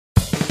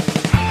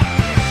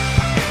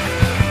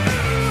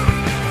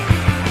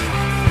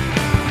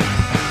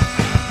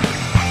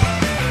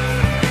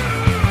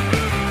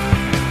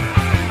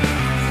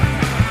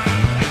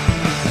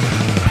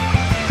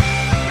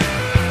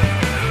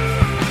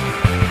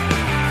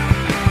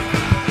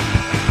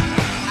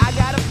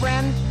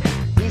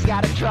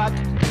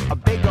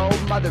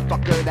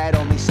motherfucker that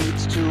only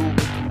seats two.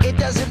 It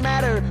doesn't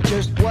matter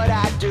just what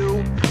I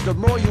do. The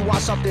more you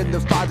want something,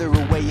 the farther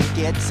away it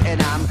gets.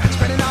 And I'm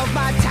spending all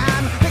my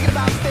time thinking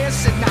about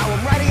this, and now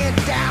I'm writing it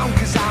down,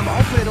 cause I'm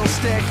hoping it'll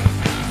stick.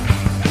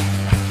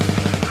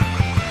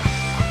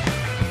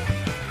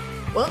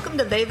 Welcome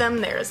to They, Them,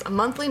 Theirs, a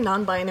monthly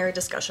non-binary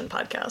discussion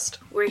podcast.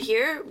 We're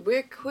here,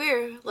 we're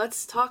queer,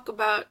 let's talk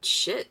about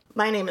shit.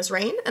 My name is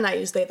Rain, and I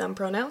use they, them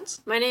pronouns.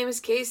 My name is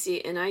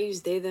Casey, and I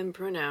use they, them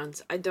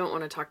pronouns. I don't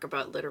want to talk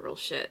about literal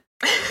shit.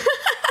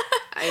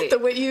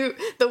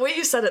 The way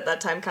you said it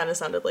that time kind of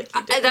sounded like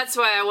you did. That's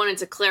why I wanted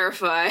to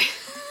clarify.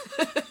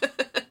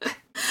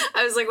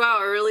 I was like, wow,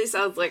 it really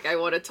sounds like I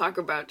want to talk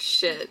about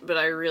shit, but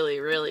I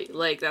really,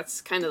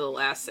 that's kind of the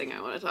last thing I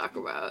want to talk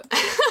about.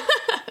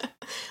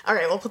 All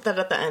right, we'll put that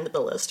at the end of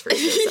the list for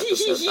today's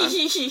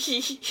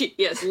episode.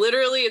 Yes,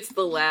 literally, it's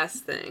the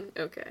last thing.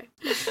 Okay.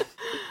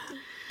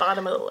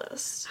 Bottom of the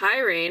list. Hi,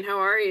 Rain. How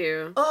are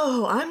you?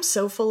 Oh, I'm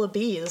so full of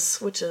bees,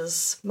 which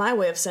is my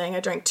way of saying I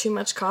drank too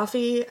much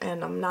coffee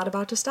and I'm not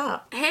about to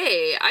stop.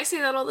 Hey, I say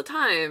that all the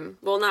time.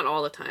 Well, not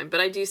all the time, but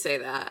I do say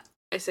that.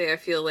 I say I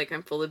feel like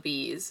I'm full of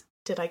bees.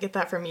 Did I get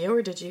that from you,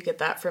 or did you get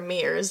that from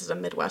me, or is it a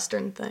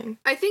Midwestern thing?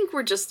 I think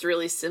we're just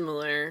really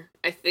similar.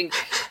 I think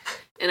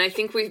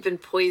we've been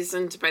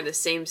poisoned by the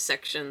same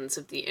sections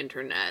of the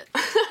internet.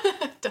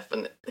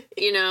 Definitely.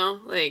 You know,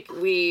 like,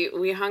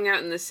 we hung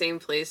out in the same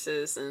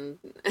places, and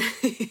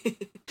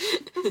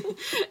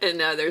and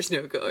now there's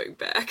no going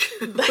back.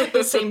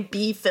 The same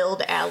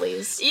bee-filled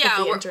alleys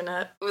of the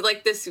internet. With,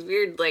 like, this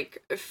weird,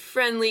 like,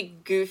 friendly,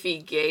 goofy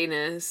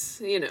gayness,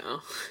 you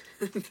know.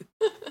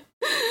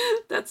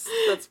 That's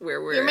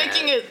where we're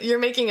at. You're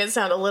making it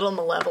sound a little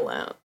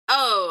malevolent.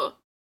 Oh,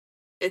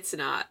 it's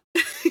not.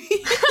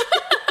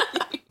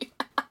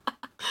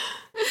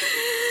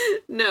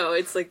 No,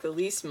 it's like the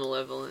least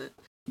malevolent.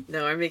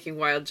 No, I'm making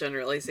wild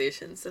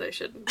generalizations that I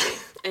shouldn't be.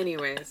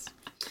 Anyways,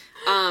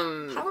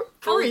 how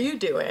are you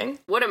doing?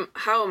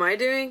 How am I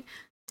doing?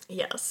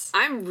 Yes,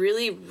 I'm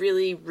really,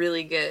 really,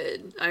 really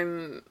good.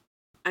 I'm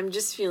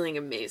just feeling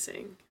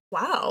amazing.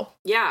 Wow.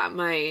 Yeah,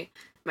 my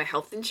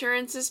health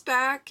insurance is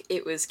back.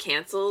 It was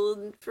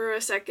canceled for a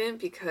second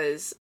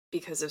because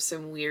of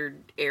some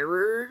weird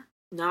error.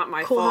 Not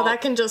my fault. Cool,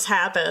 that can just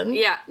happen.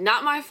 Yeah,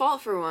 not my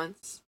fault for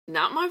once.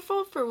 Not my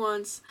fault for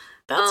once.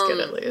 That's good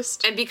at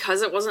least. And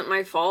because it wasn't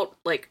my fault,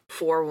 like,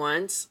 for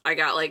once, I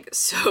got, like,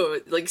 so,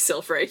 like,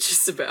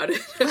 self-righteous about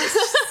it.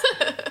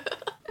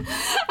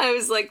 I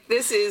was like,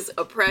 this is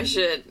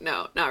oppression.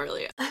 No, not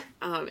really.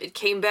 It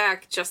came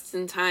back just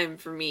in time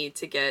for me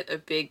to get a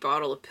big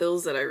bottle of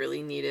pills that I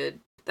really needed.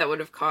 That would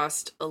have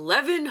cost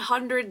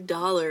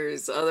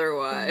 $1,100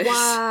 otherwise.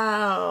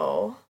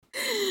 Wow.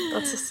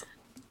 That's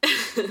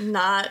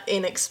not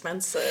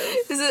inexpensive.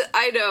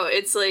 I know.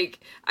 It's like,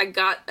 I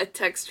got a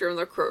text from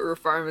the Kroger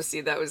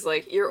pharmacy that was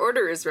like, your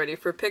order is ready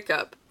for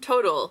pickup.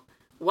 Total,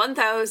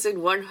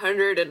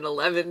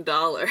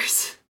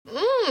 $1,111.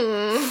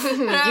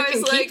 You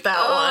can keep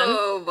that one.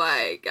 Oh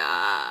my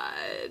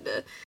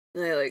god.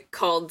 And I, like,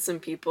 called some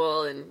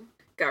people and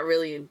got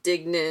really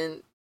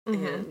indignant.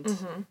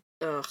 Ugh.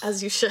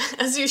 As you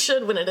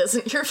should when it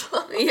isn't your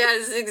fault.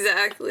 Yes,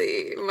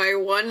 exactly. My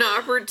one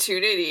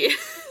opportunity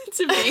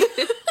to be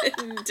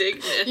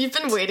indignant. You've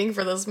been waiting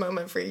for this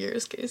moment for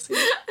years, Casey.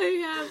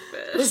 I have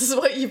been. This is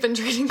what you've been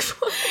training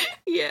for.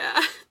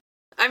 Yeah.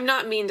 I'm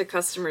not mean to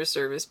customer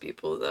service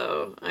people,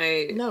 though.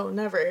 No,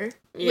 never.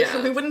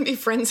 Yeah. We wouldn't be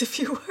friends if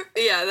you were.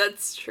 Yeah,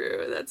 that's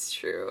true. That's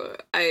true.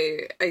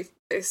 I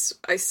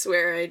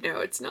swear I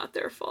know it's not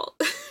their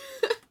fault.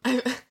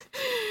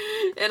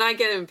 And I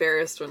get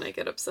embarrassed when I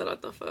get upset on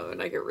the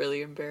phone. I get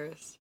really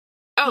embarrassed.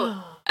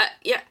 Oh,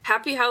 yeah.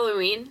 Happy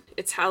Halloween.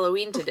 It's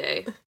Halloween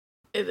today.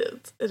 It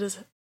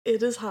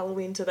is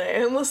Halloween today.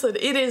 I almost said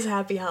it is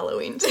Happy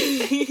Halloween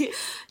today.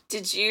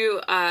 do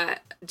you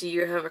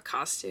have a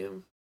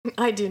costume?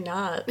 I do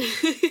not.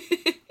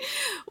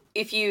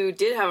 If you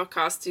did have a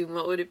costume,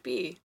 what would it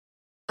be?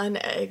 An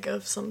egg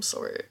of some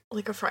sort.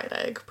 Like a fried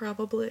egg,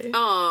 probably.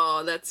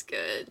 Oh, that's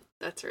good.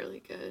 That's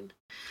really good.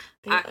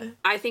 Yeah.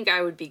 I think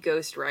I would be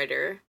Ghost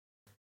Rider.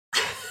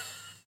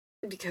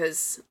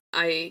 Because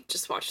I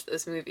just watched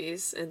those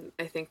movies, and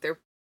I think they're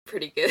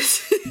pretty good.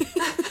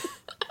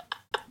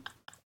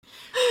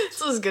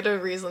 It's as good a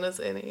reason as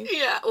any.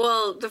 Yeah,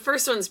 well, the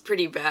first one's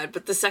pretty bad,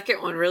 but the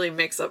second one really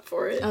makes up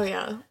for it. Oh,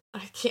 yeah.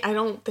 I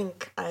don't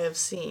think I have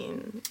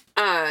seen...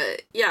 yeah.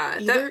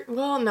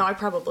 Well, no, I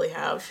probably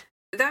have.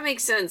 That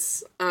makes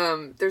sense.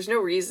 There's no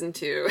reason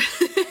to.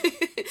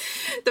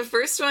 The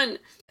first one,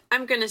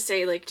 I'm gonna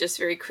say, like, just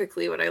very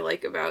quickly what I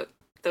like about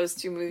those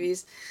two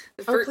movies.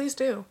 Please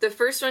do. The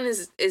first one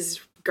is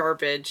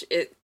garbage.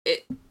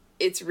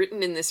 It's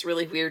written in this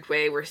really weird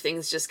way where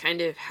things just kind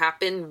of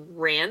happen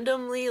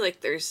randomly.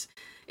 Like, it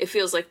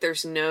feels like a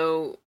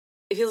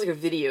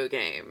video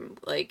game.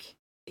 Like,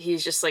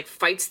 he's just, like,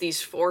 fights these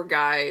four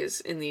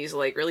guys in these,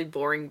 like, really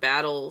boring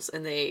battles,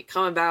 and they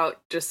come about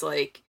just,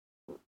 like,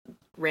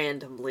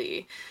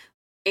 randomly.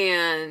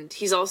 And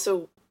he's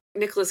also...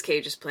 Nicolas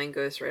Cage is playing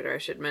Ghost Rider, I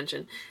should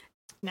mention.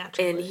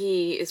 Naturally. And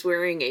he is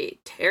wearing a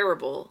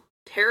terrible,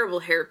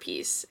 terrible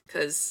hairpiece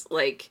because,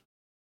 like,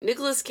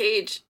 Nicolas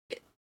Cage,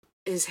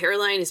 his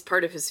hairline is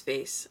part of his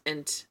face,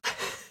 and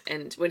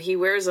when he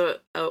wears a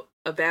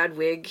bad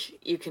wig,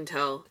 you can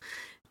tell.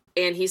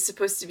 And he's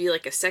supposed to be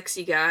like a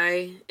sexy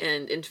guy,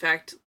 and in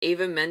fact,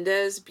 Eva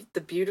Mendes,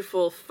 the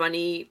beautiful,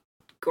 funny,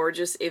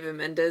 gorgeous Eva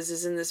Mendes,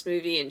 is in this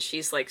movie, and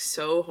she's like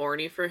so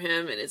horny for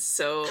him, and it's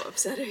so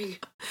upsetting.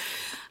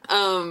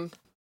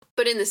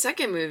 But in the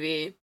second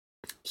movie,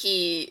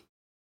 he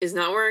is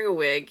not wearing a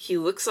wig. He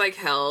looks like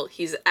hell.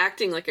 He's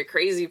acting like a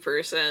crazy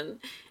person,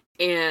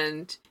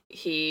 and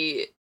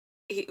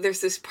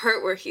there's this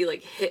part where he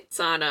like hits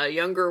on a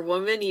younger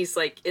woman. He's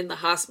like in the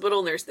hospital,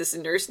 and there's this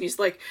nurse, and he's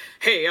like,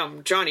 "Hey,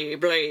 I'm Johnny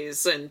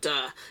Blaze, and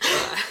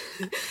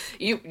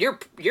you're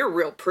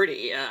real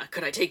pretty.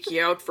 Could I take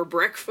you out for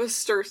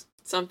breakfast or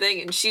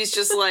something?" And she's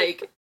just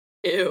like,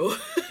 "Ew."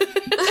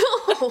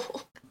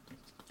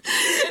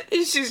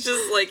 And she's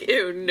just like,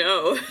 "Ew,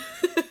 no."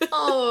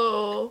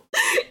 Oh.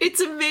 It's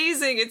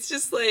amazing. It's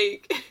just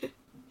like,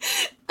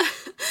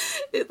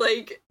 it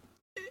like,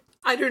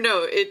 I don't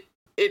know.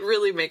 It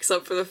really makes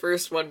up for the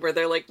first one where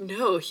they're like,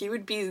 no, he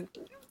would be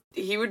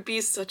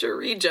such a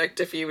reject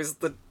if he was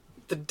the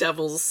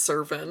devil's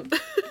servant.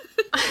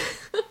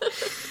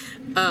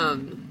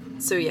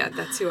 So yeah,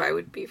 that's who I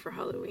would be for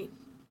Halloween.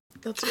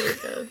 That's really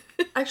good.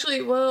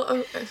 Actually,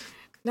 well,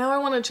 now I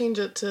want to change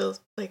it to,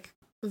 like,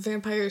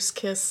 Vampire's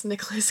Kiss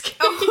Nicolas Cage.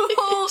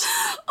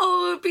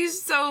 Oh, it'd be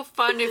so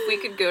fun if we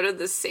could go to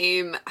the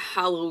same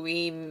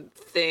Halloween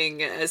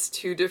thing as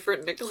two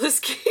different Nicolas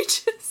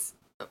Cages.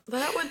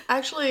 That would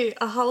actually,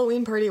 a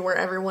Halloween party where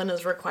everyone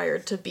is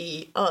required to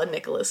be a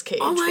Nicolas Cage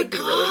Oh my would be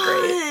God.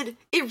 really great.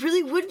 It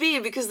really would be,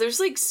 because there's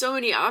like so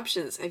many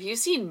options. Have you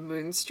seen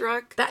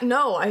Moonstruck?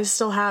 No, I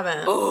still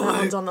haven't. Oh that my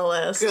one's on the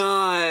list.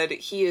 God,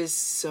 he is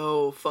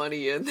so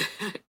funny in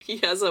that. He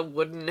has a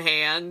wooden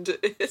hand.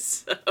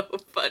 It's so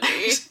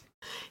funny.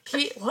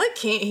 What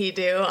can't he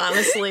do,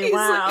 honestly? He's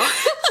wow. like,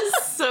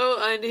 just so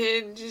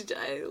unhinged.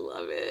 I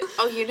love it.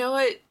 Oh, you know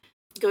what?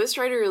 Ghost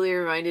Rider really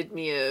reminded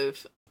me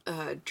of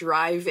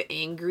Drive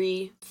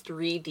Angry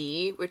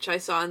 3D, which I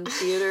saw in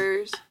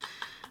theaters.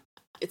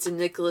 It's a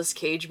Nicolas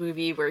Cage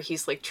movie where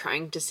he's like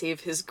trying to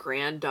save his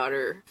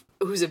granddaughter,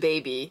 who's a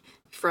baby,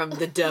 from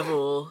the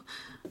devil.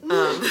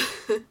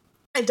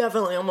 I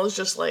definitely almost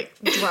just, like,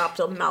 dropped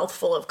a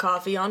mouthful of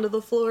coffee onto the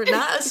floor.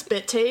 Not a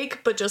spit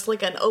take, but just,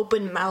 like, an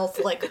open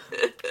mouth, like,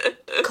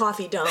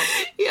 coffee dump.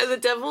 Yeah, the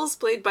devil's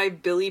played by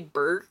Billy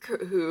Burke,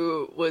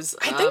 who was...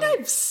 I think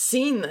I've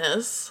seen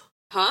this.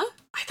 Huh?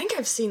 I think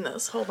I've seen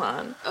this. Hold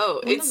on.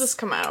 Oh, when did this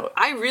come out?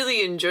 I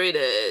really enjoyed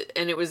it,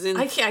 and it was in...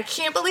 I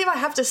can't believe I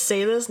have to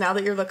say this now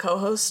that you're the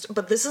co-host,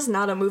 but this is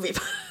not a movie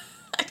podcast.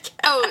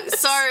 Oh,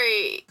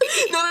 sorry.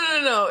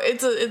 No.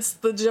 It's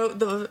the joke,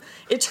 the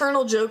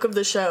eternal joke of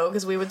the show,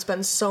 because we would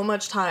spend so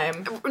much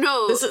time.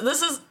 No.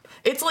 This is.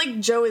 It's like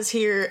Joe is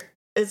here.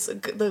 It's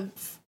the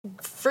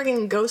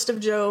friggin' ghost of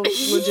Joe,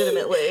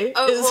 legitimately,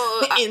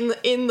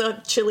 in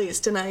the Chili's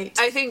tonight.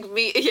 I think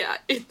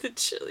in the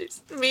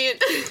Chili's. Me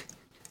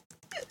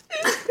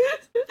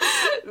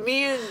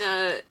and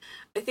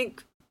I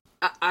think.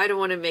 I don't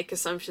want to make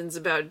assumptions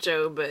about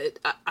Joe, but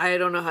I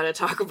don't know how to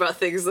talk about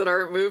things that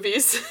aren't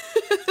movies.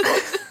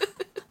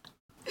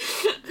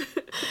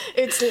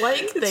 It's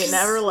like they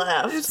never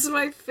left. It's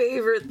my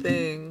favorite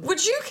thing.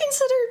 Would you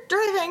consider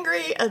Drive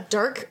Angry a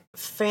dark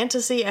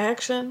fantasy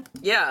action?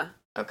 Yeah.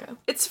 Okay.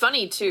 It's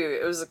funny, too.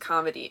 It was a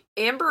comedy.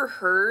 Amber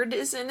Heard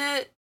is in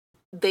it.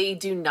 They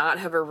do not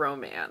have a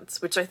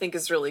romance, which I think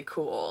is really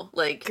cool.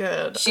 Like,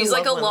 good. She's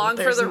like along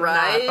for the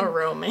ride. Not a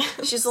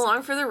romance. She's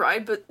along for the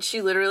ride, but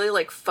she literally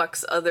like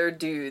fucks other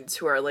dudes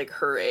who are like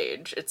her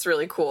age. It's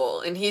really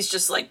cool, and he's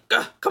just like,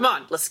 "Come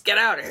on, let's get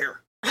out of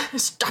here.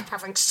 Stop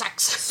having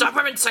sex. Stop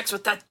having sex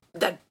with that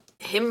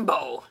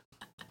himbo."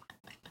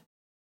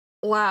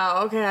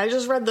 Wow, okay, I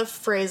just read the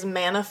phrase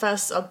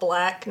manifests a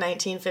black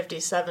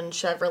 1957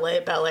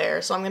 Chevrolet Bel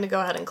Air, so I'm going to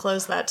go ahead and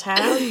close that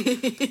tab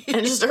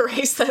and just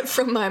erase that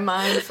from my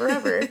mind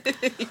forever.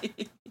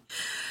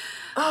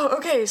 Oh,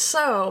 okay,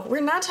 so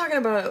we're not talking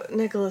about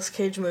Nicolas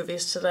Cage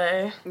movies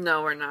today.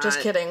 No, we're not.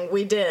 Just kidding,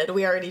 we did.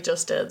 We already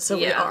just did, so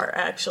we are,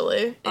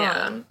 actually.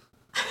 Yeah.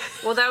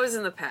 Well, that was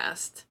in the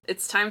past.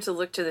 It's time to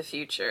look to the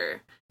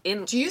future.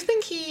 Do you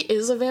think he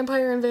is a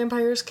vampire in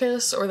Vampire's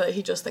Kiss, or that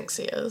he just thinks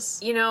he is?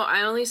 You know,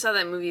 I only saw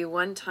that movie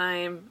one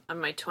time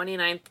on my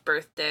 29th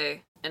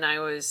birthday, and I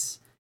was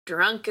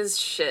drunk as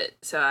shit,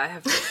 so I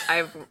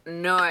have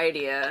no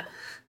idea.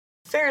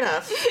 Fair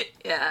enough.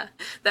 Yeah,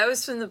 that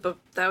was from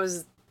that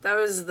was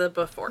the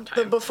before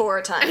time. The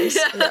before times,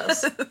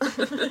 yes.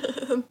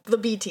 The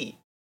BT.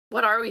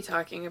 What are we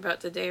talking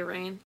about today,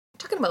 Rain?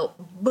 Talking about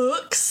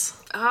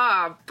books.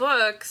 Ah,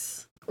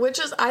 books. Which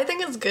is, I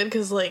think it's good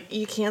because, like,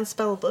 you can't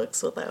spell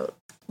books without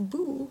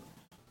boo.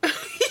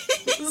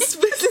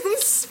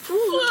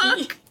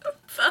 Spooky.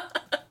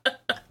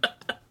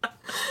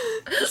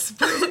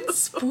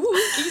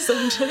 Spooky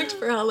subject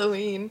for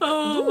Halloween.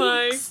 Oh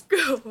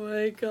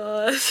my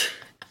god.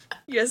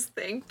 Yes,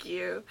 thank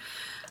you.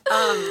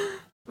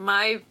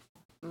 My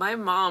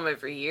mom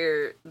every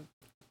year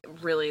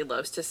really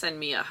loves to send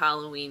me a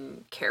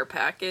Halloween care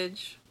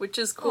package, which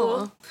is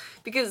cool. Aw.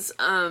 Because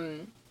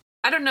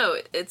I don't know,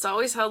 it's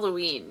always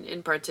Halloween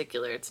in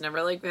particular. It's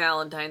never like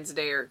Valentine's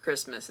Day or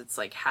Christmas. It's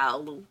like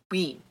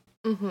Halloween.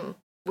 Mm-hmm.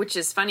 Which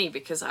is funny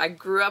because I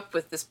grew up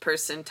with this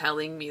person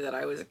telling me that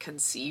I was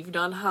conceived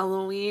on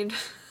Halloween.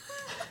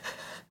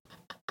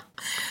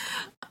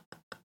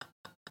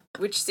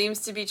 Which seems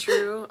to be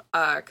true,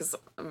 because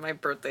my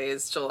birthday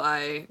is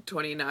July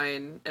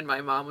 29, and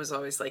my mom was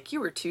always like, you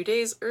were 2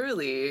 days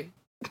early.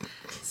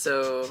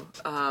 So,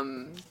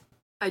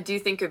 I do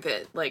think of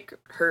it like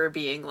her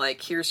being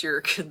like, here's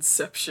your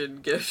conception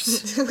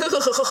gift. Yeah,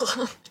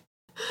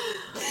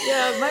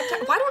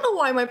 I don't know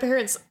why my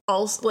parents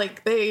also,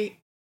 like, they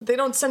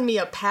don't send me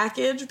a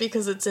package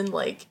because it's in,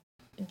 like,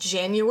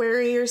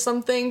 January or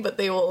something, but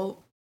they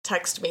will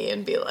text me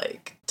and be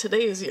like,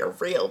 today is your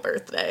real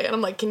birthday. And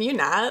I'm like, can you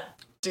not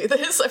do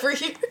this every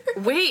year?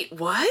 Wait,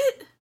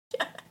 what?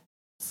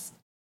 Yes.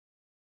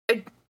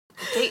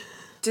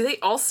 Do they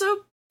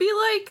also be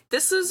like,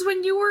 this is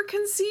when you were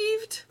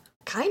conceived?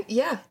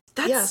 Yeah.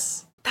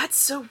 Yes. That's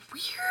so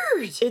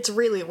weird. It's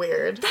really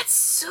weird. That's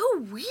so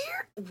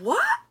weird.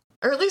 What?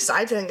 Or at least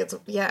I think it's,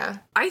 yeah.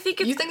 I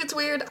think it's... You think it's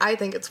weird? I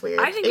think it's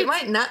weird. I think it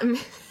might not...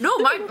 No,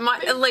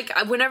 my like,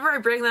 whenever I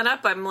bring that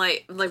up, I'm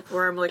like,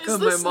 where I'm like, Is oh,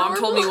 my this mom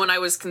told me normal? when I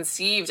was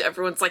conceived,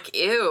 everyone's like,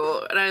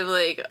 ew. And I'm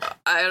like,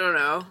 I don't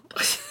know.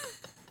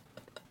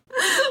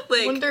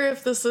 Like, I wonder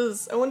if this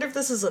is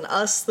an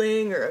us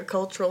thing or a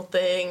cultural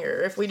thing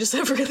or if we just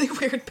have really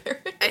weird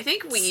parents. I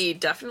think we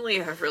definitely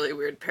have really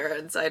weird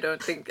parents. I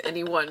don't think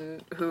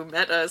anyone who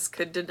met us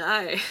could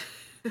deny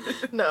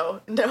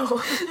No.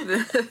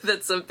 that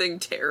something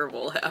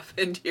terrible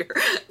happened here.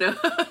 No.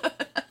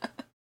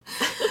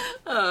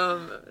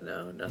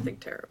 No, nothing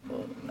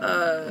terrible.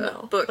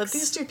 No. Books. But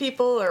these two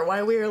people are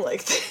why we are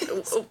like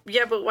this.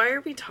 Yeah, but why are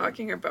we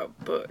talking about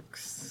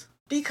books?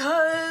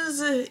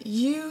 Because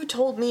you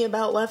told me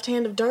about Left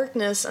Hand of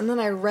Darkness and then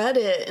I read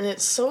it and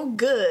it's so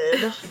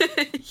good.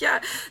 Yeah,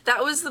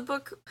 that was the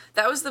book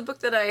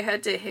that I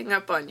had to hang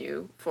up on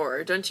you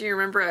for. Don't you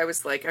remember? I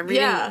was like, I'm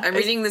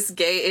reading this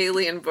gay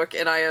alien book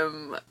and I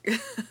am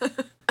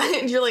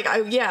And you're like,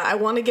 I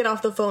want to get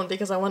off the phone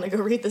because I want to go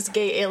read this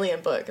gay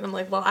alien book. And I'm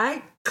like, well,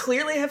 I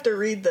clearly have to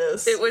read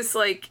this. it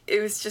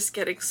was just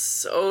getting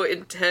so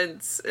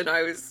intense and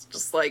I was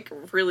just like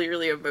really,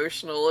 really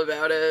emotional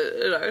about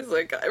it. And I was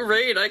like,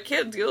 Rain, I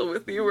can't deal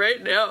with you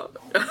right now.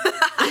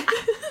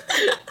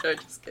 No,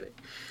 just kidding.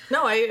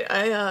 No,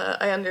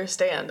 I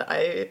understand.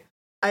 I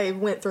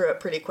went through it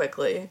pretty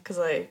quickly because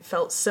I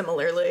felt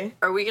similarly.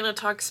 Are we gonna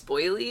talk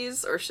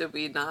spoilies or should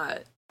we not?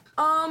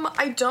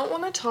 I don't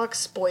want to talk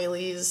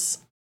spoilies.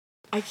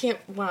 I can't.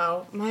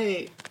 Wow,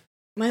 my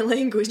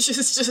language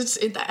is just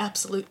in the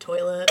absolute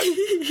toilet.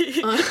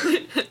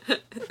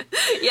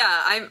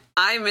 Yeah,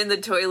 I'm in the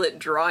toilet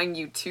drawing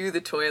you to the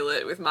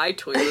toilet with my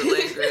toilet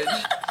language.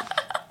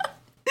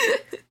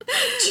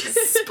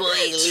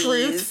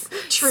 Spoilies.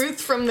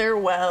 Truth from their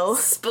well.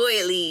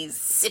 Spoilies.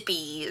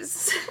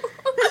 Sippies.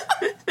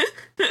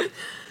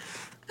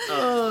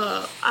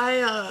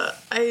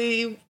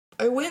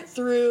 I went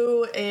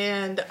through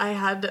and I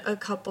had a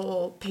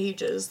couple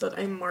pages that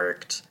I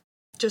marked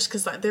just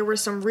because there were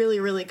some really,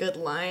 really good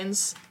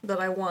lines that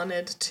I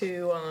wanted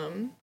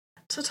to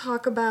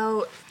talk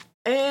about.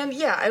 And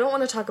yeah, I don't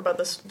want to talk about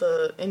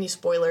any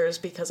spoilers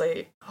because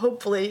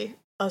hopefully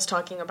us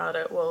talking about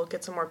it will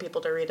get some more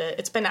people to read it.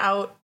 It's been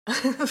out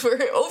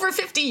for over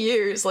 50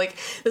 years. Like,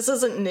 this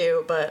isn't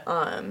new, but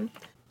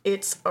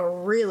it's a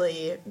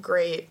really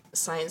great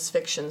science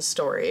fiction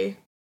story.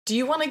 Do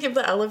you want to give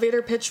the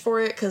elevator pitch for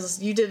it? Because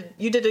you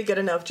did a good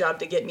enough job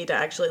to get me to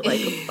actually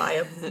like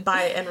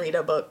buy and read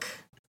a book.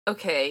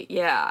 Okay,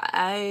 yeah,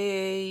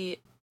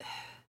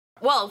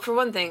 well, for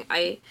one thing,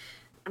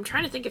 I'm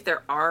trying to think if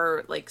there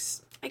are, like,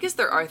 I guess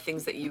there are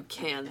things that you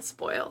can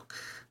spoil.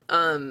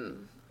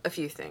 A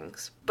few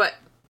things. But,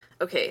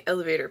 okay,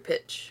 elevator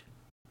pitch.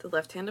 The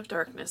Left Hand of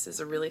Darkness is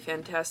a really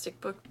fantastic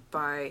book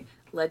by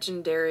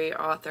legendary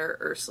author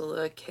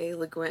Ursula K.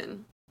 Le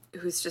Guin,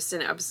 who's just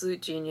an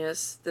absolute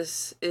genius.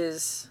 This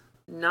is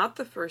not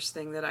the first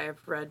thing that I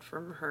have read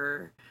from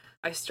her.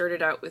 I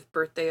started out with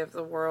Birthday of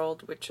the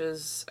World, which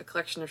is a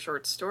collection of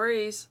short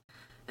stories,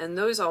 and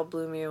those all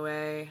blew me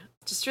away.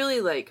 Just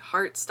really, like,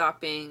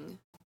 heart-stopping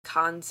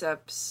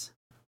concepts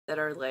that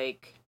are,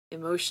 like,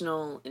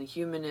 emotional and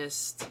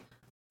humanist,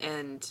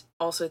 and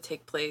also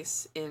take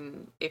place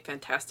in a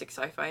fantastic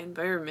sci-fi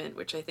environment,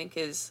 which I think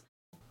is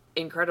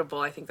incredible.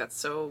 I think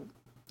that's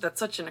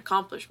such an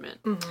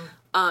accomplishment.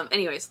 Mm-hmm.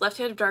 Anyways, Left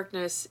Hand of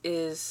Darkness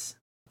is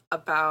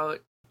about,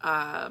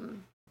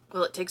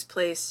 it takes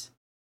place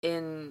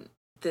in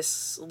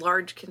this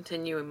large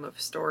continuum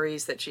of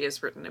stories that she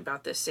has written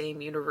about this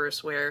same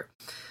universe where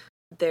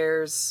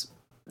there's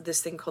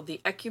this thing called the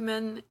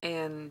Ecumen,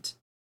 and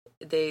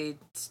they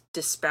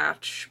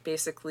dispatch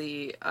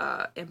basically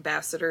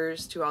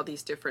ambassadors to all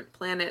these different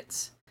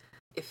planets.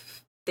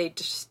 If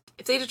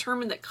if they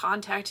determine that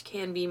contact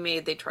can be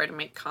made, they try to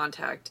make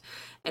contact,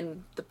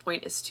 and the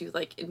point is to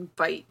like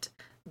invite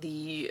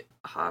the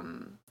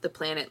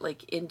planet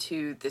like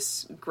into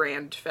this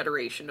grand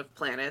federation of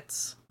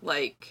planets,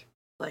 like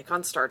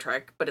on Star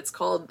Trek, but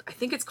I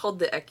think it's called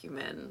the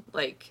Ecumen,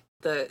 like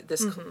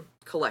this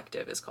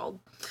collective is called.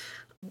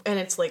 And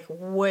it's like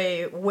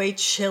way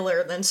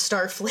chiller than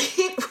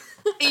Starfleet.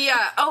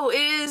 Yeah,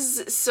 it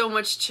is so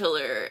much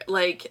chiller.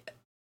 Like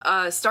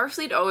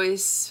Starfleet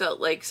always felt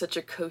like such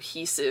a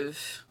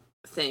cohesive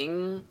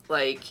thing,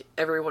 like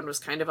everyone was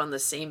kind of on the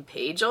same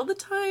page all the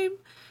time.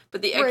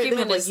 But the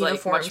Ecumen is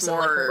like much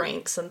more and, like,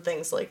 ranks and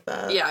things like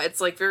that. Yeah,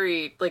 it's like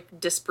very like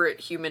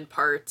disparate human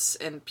parts,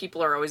 and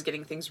people are always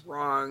getting things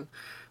wrong,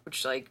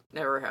 which like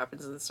never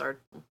happens in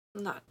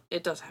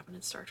it does happen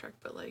in Star Trek,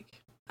 but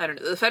like I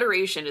don't know. The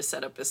Federation is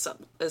set up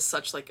as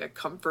such like a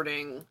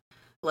comforting,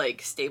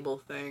 like stable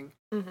thing.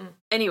 Mm-hmm.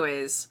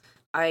 Anyways,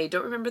 I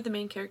don't remember the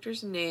main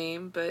character's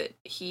name, but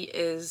he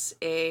is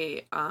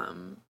a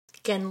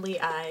Genli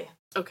I.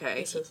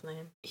 Okay, is his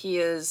name. He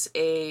is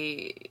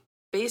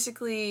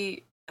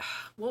basically,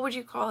 what would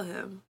you call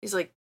him? He's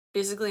like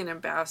basically an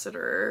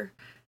ambassador.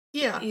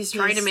 Yeah, he's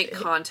trying to make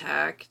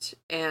contact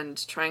and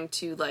trying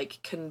to like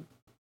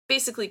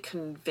basically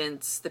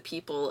convince the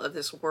people of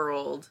this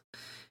world,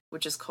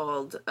 which is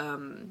called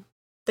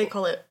they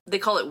call it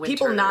winter.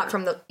 People not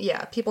from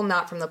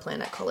the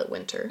planet call it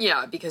winter.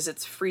 Yeah, because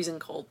it's freezing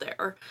cold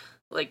there,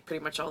 like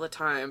pretty much all the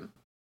time.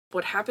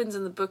 What happens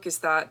in the book is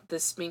that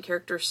this main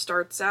character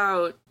starts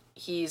out,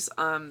 he's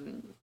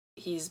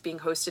being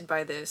hosted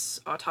by this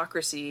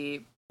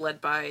autocracy led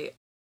by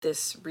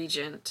this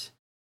regent,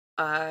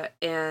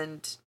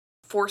 and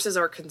forces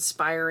are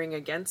conspiring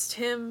against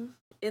him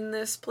in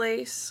this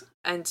place,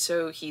 and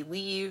so he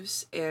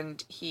leaves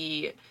and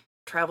he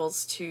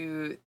travels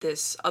to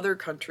this other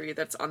country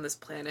that's on this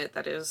planet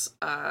that is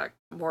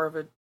more of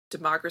a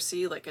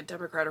democracy, like a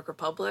democratic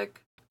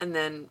republic, and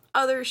then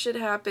other shit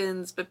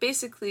happens, but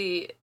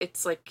basically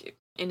it's like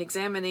an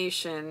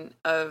examination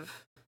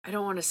of, I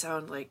don't want to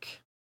sound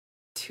like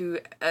too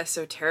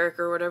esoteric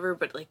or whatever,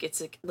 but like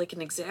it's like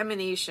an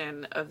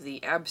examination of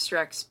the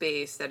abstract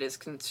space that is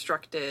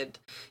constructed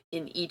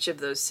in each of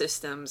those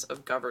systems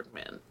of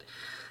government.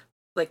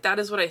 Like that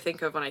is what I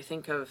think of when I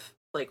think of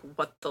like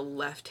what the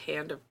left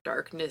hand of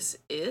darkness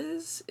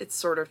is. It's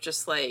sort of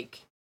just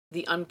like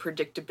the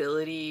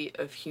unpredictability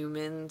of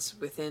humans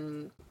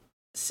within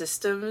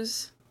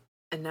systems.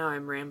 And now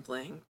I'm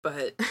rambling,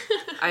 but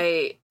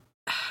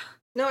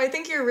No, I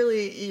think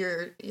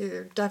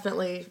you're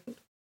definitely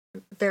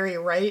very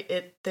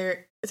right.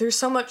 There's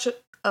so much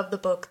of the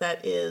book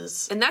that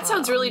is, and that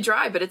sounds really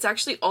dry, but it's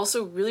actually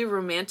also really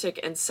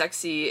romantic and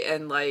sexy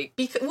and like.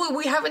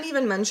 We haven't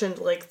even mentioned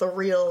like the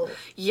real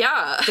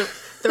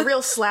the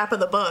real slap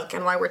of the book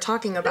and why we're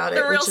talking about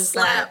it, which is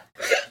slap.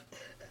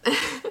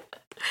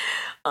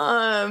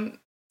 That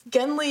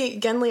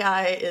Genli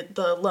I,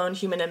 the lone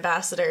human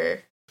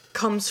ambassador,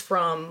 comes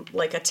from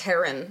like a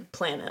Terran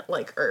planet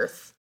like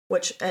Earth,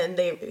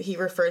 he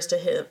refers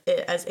to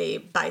it as a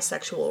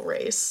bisexual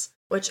race,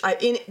 which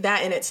in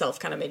itself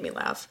kind of made me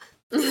laugh.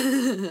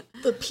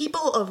 The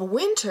people of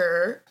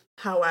Winter,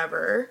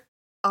 however,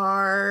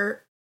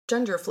 are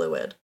gender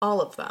fluid,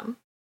 all of them.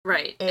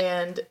 Right.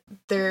 And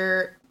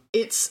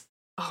it's,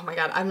 oh my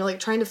god, I'm like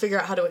trying to figure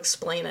out how to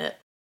explain it.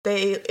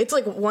 It's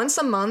like once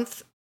a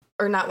month,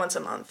 or not once a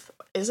month.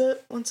 Is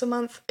it once a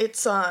month?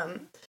 It's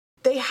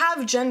they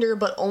have gender,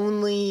 but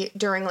only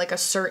during like a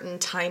certain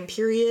time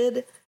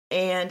period,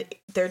 and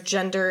their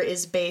gender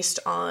is based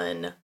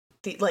on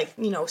the, like,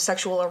 you know,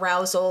 sexual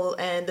arousal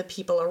and the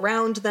people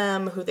around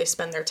them who they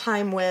spend their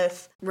time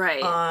with.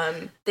 Right.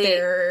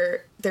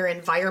 Their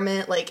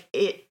environment, like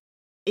it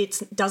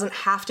doesn't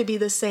have to be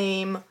the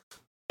same,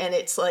 and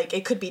it's like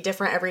it could be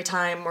different every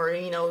time, or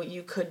you know,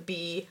 you could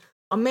be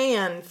a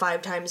man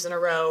 5 times in a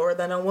row or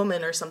then a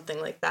woman or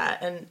something like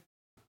that. And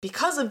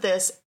because of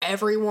this,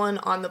 everyone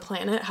on the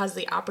planet has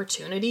the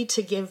opportunity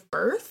to give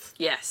birth.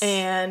 Yes.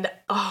 And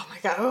oh my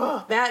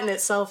god, that in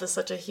itself is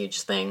such a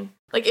huge thing.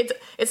 Like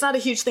it's not a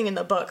huge thing in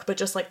the book, but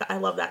just like I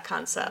love that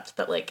concept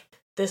that like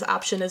this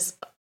option is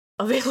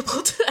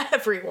available to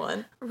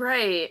everyone.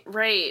 Right.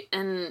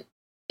 And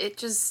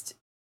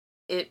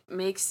it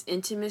makes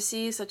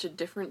intimacy such a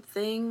different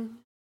thing,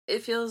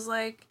 it feels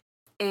like.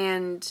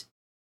 And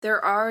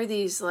there are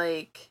these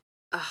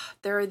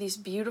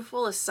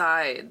beautiful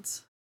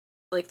asides.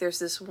 Like there's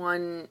this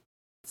one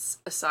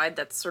aside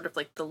that's sort of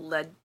like the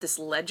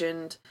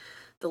legend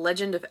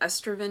of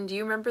Estraven. Do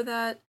you remember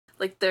that?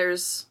 Like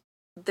there's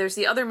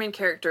the other main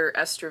character,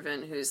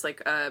 Estraven, who's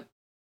like a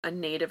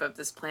native of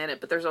this planet,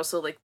 but there's also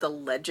like the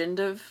legend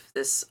of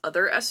this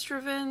other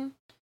Estraven.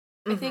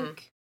 Mm-hmm.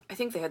 I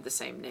think they had the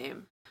same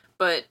name.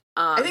 But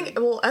I think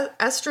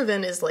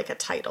Estraven is like a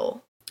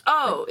title.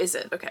 Oh, like, is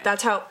it? Okay.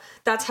 That's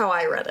how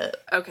I read it.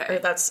 Okay. Or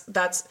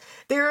that's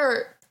there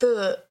are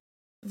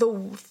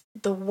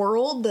the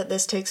world that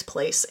this takes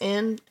place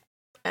in,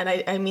 and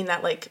I mean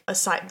that like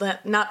aside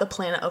that, not the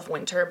planet of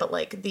Winter, but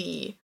like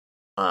the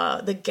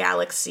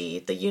galaxy,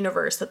 the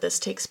universe that this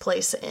takes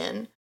place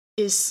in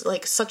is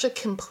like such a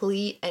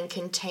complete and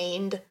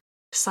contained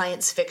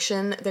science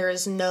fiction. There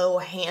is no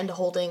hand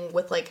holding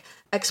with like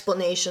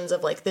explanations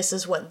of like, this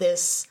is what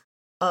this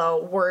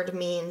word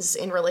means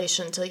in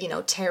relation to, you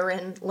know,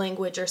 Terran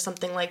language or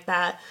something like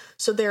that.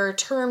 So there are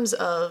terms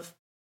of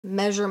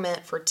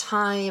measurement for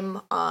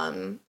time,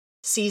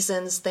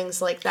 seasons,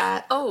 things like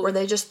that, where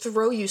they just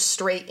throw you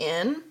straight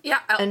in. Yeah.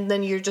 And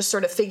then you're just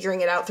sort of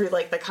figuring it out through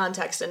like the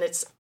context, and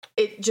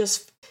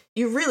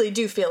you really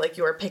do feel like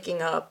you are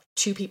picking up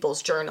two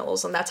people's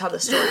journals, and that's how the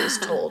story is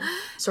told,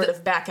 sort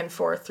of back and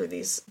forth through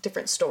these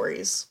different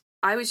stories.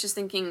 I was just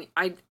thinking,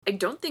 I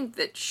don't think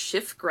that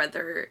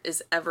Schiffgrether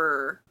is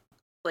ever,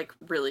 like,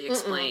 really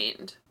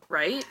explained,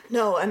 right?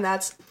 No, and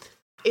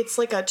it's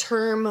like a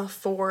term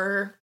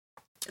for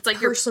it's like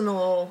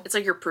personal... It's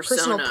like your persona.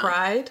 Personal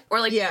pride. Or,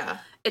 like, yeah.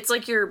 It's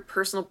like your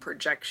personal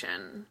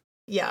projection.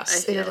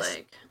 Yes, I feel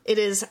like. It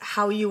is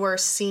how you are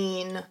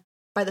seen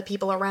by the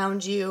people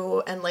around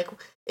you, and like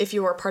if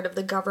you are part of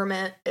the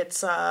government,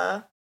 it's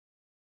God,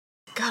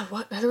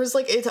 what there was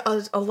like it's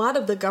a lot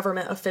of the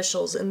government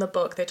officials in the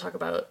book. They talk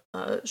about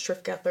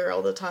Schiffgrether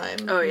all the time.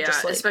 Oh yeah,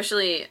 just, like,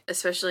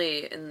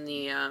 especially in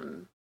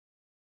the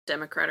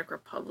Democratic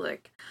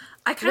Republic.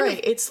 I kind of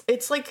it's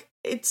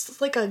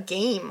like a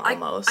game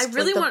almost. I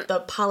really want the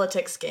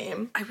politics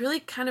game. I really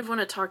kind of want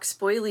to talk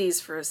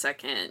spoilies for a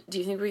second. Do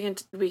you think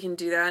we can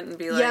do that and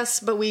be like, yes,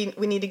 but we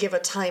need to give a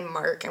time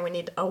mark and we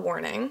need a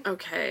warning.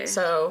 Okay.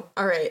 So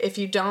all right, if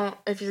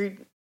you're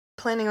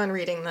planning on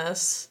reading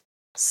this,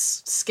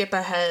 skip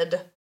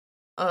ahead.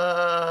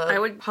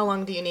 How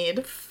long do you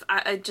need?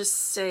 I'd just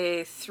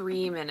say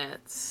 3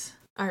 minutes.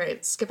 All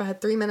right, skip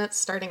ahead 3 minutes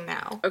starting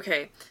now.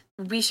 Okay.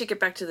 We should get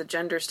back to the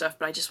gender stuff,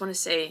 but I just want to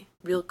say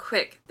real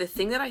quick, the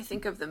thing that I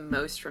think of the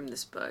most from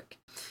this book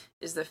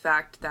is the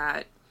fact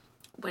that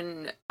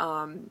when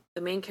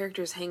the main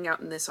characters hang out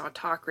in this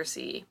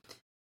autocracy,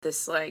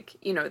 this, like,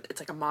 you know, it's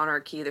like a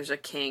monarchy, there's a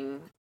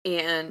king,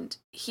 and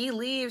he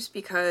leaves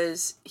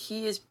because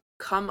he has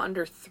come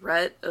under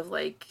threat of,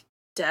 like,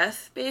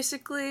 death,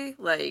 basically.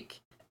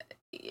 Like,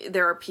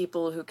 there are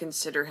people who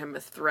consider him a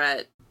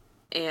threat,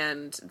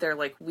 and they're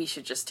like, we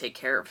should just take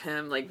care of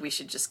him, like, we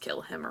should just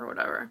kill him or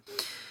whatever.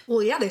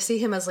 Well, yeah, they see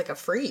him as like a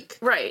freak.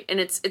 Right, and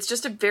it's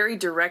just a very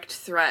direct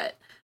threat.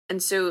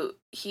 And so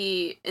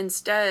he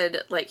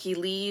instead, like, he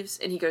leaves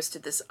and he goes to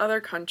this other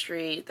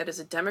country that is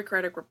a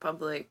democratic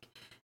republic,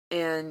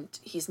 and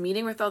he's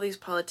meeting with all these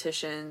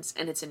politicians,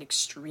 and it's an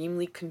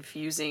extremely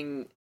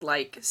confusing,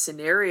 like,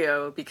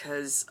 scenario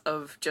because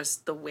of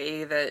just the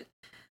way that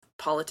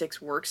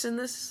politics works in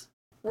this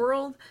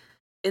world,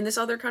 in this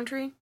other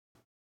country.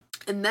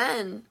 And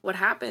then what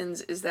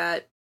happens is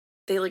that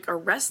they, like,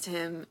 arrest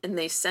him and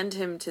they send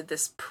him to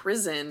this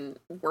prison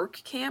work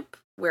camp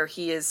where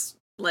he is,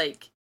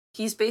 like,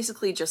 he's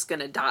basically just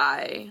gonna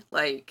die.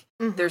 Like,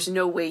 there's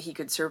no way he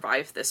could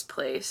survive this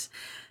place.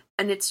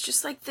 And it's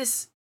just, like,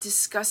 this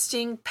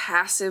disgusting,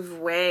 passive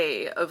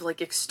way of, like,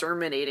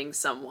 exterminating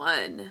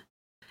someone.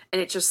 And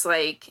it just,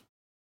 like,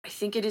 I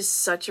think it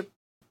is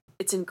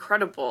it's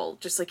incredible.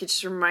 Just, like, it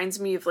just reminds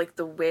me of, like,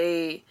 the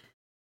way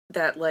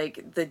that,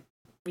 like, the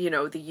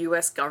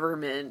U.S.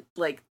 government,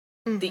 like,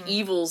 the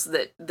evils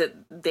that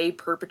they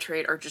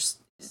perpetrate are just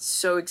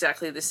so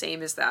exactly the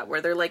same as that, where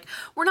they're like,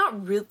 we're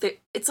not really,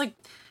 it's like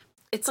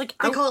they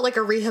call it like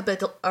a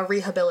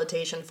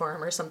rehabilitation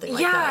farm or something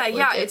like that. Like,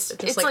 yeah, it's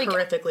just like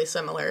horrifically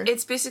similar.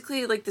 It's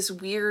basically like this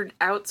weird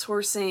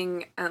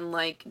outsourcing and,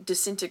 like,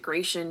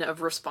 disintegration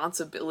of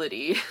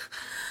responsibility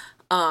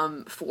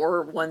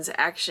for one's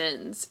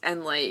actions.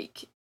 And,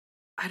 like,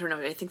 I don't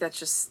know, I think that's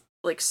just,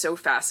 like, so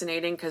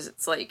fascinating, because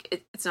it's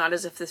like it's not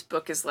as if this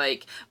book is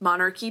like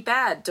monarchy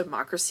bad,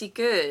 democracy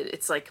good.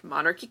 It's like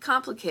monarchy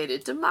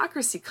complicated,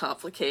 democracy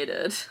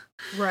complicated.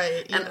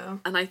 Right. Yeah.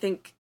 And I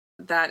think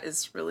that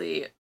is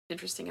really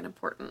interesting and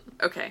important.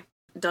 Okay,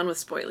 done with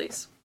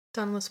spoilies.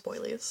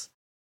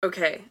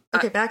 Okay.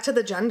 Okay, back to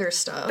the gender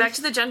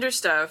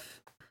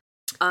stuff.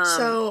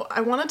 So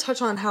I want to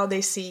touch on how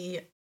they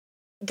see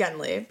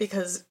Genly,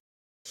 because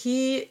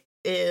he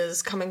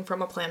is coming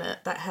from a planet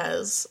that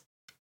has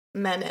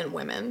men and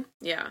women.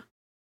 Yeah.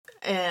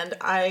 And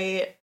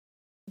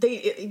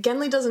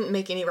Genly doesn't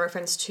make any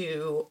reference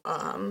to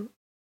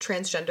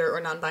transgender or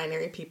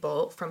non-binary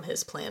people from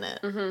his planet.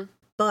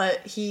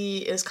 But he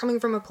is coming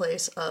from a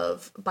place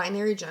of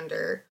binary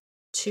gender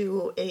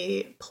to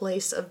a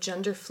place of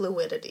gender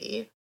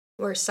fluidity,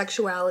 where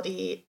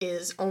sexuality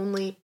is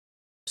only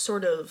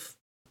sort of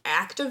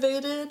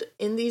activated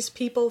in these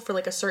people for,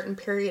 like, a certain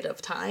period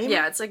of time.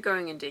 Yeah, it's like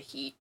going into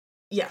heat.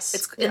 Yes.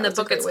 In the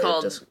book it's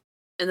called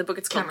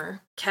Kemmer.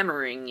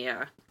 Kemmering,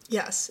 yeah.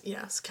 Yes,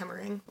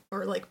 Kemmering.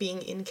 Or, like,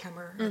 being in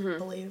Kemmer, I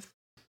believe.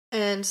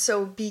 And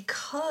so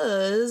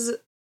because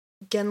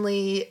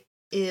Genly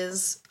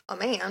is a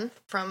man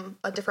from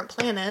a different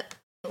planet,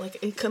 like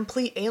a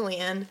complete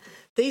alien,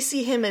 they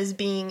see him as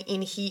being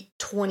in heat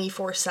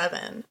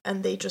 24/7,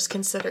 and they just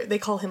they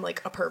call him,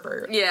 like, a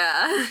pervert.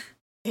 Yeah.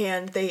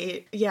 And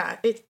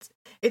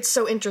it's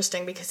so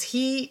interesting because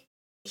he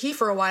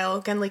for a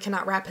while, Genly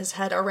cannot wrap his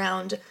head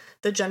around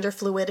the gender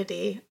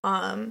fluidity.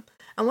 And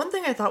one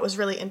thing I thought was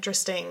really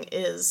interesting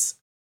is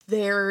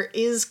there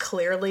is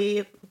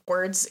clearly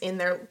words in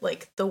their,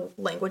 like, the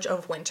language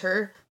of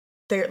Winter.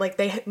 They're, like,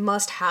 they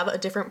must have a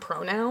different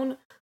pronoun,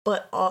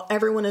 but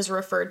everyone is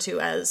referred to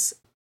as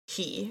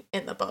he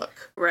in the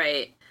book.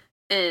 Right.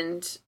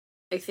 And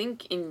I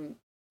think in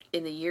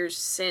the years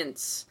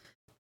since,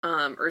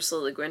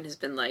 Ursula Le Guin has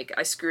been like,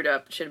 I screwed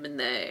up, it should have been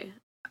they.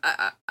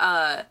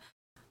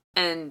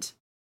 And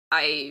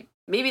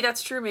maybe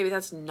that's true, maybe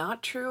that's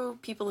not true.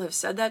 People have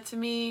said that to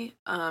me.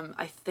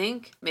 I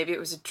think maybe it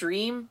was a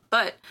dream,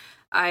 but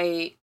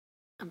I'm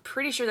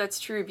pretty sure that's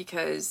true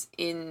because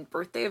in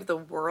Birthday of the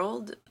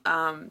World,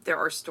 there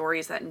are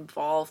stories that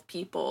involve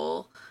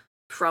people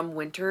from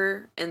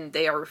Winter, and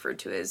they are referred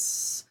to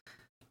as...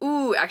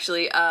 in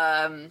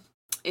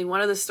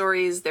one of the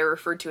stories, they're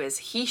referred to as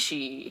he,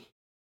 she.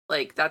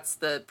 Like, that's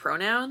the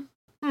pronoun.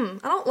 I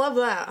don't love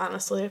that,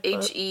 honestly.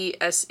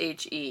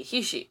 H-E-S-H-E,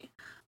 he, she.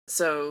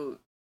 So,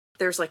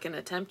 there's, like, an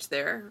attempt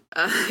there,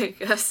 I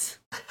guess.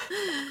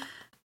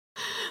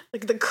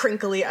 Like the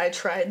crinkly I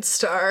tried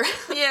star.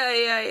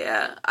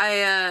 Yeah.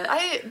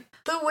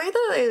 The way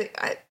that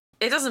I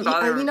it doesn't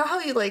bother me. You know how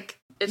you, like...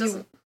 It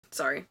doesn't...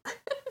 Sorry.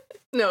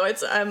 No,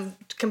 I'm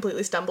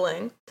completely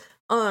stumbling.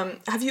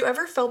 Have you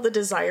ever felt the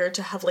desire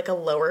to have, like, a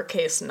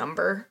lowercase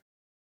number?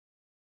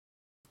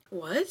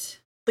 What?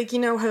 Like, you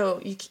know how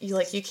you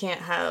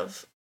can't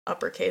have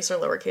uppercase or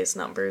lowercase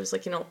numbers.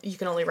 Like, you know, you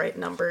can only write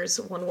numbers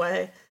one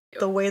way. Yep.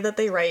 The way that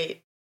they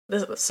write...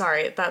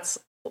 Sorry, that's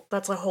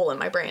a hole in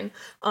my brain.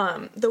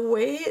 The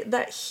way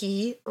that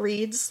he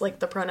reads, like,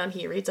 the pronoun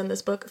he reads in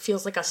this book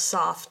feels like a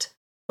soft...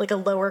 like a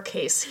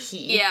lowercase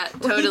he. Yeah,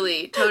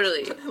 totally.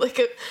 Like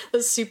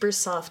a super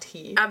soft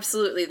he.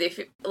 Absolutely. They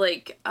feel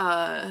like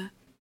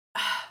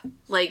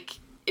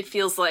it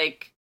feels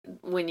like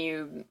when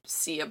you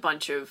see a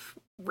bunch of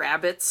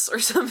rabbits or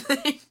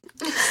something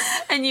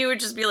and you would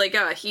just be like,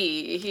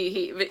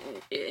 he,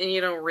 and you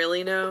don't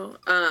really know.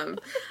 I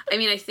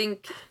mean, I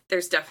think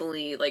there's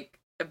definitely, like,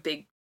 a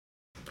big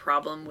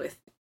problem with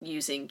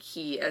using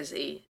he as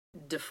a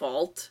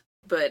default,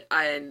 but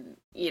I'm,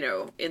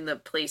 in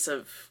the place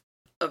of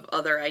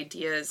other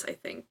ideas, I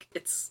think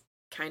it's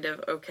kind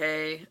of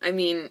okay. I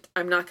mean,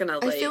 I'm not gonna,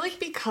 like... I feel like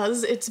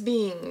because it's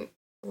being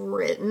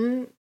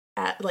written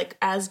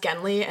as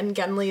Genly, and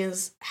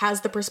Genly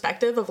has the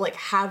perspective of, like,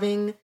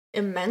 having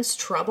immense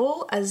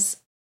trouble as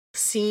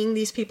seeing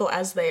these people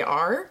as they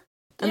are,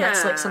 and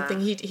that's, like, something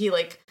he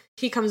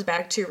comes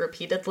back to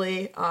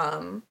repeatedly.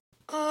 I'm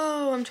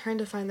trying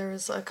to find, there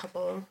was a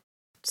couple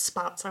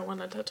spots I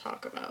wanted to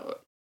talk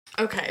about.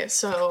 Okay,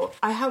 so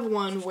I have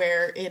one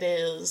where it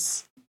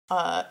is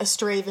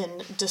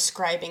Estraven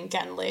describing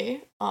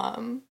Genly,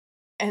 and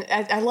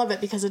I love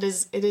it because it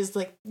is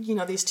like,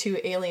 these two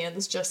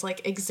aliens just,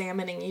 like,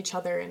 examining each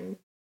other and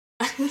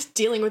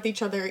dealing with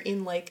each other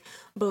in, like,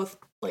 both,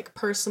 like,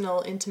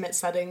 personal, intimate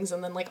settings,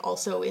 and then, like,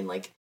 also in,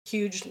 like,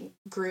 huge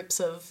groups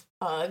of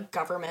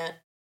government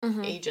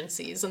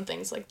agencies and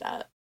things like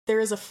that. There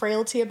is a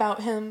frailty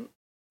about him.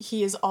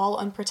 He is all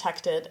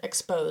unprotected,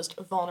 exposed,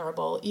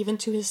 vulnerable, even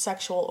to his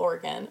sexual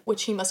organ,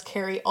 which he must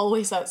carry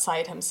always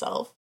outside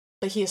himself.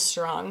 But he is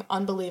strong,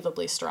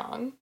 unbelievably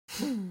strong.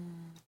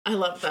 I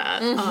love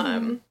that.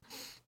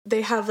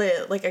 They have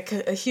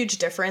a huge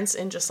difference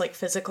in just, like,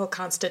 physical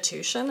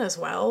constitution as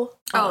well.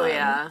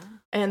 Yeah.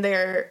 And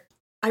I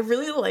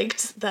really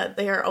liked that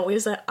they are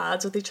always at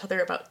odds with each other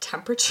about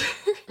temperature.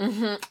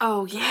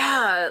 Oh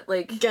yeah,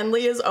 like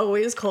Genly is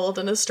always cold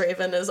and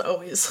Estraven is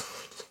always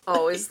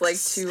like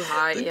too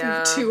hot.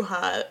 Yeah, too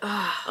hot.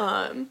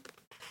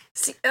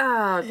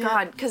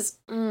 God, because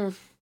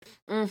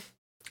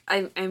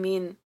I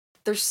mean.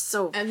 There's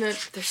so goddamn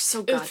much. There's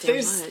so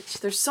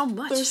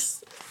much.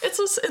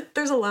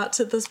 There's a lot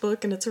to this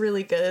book, and it's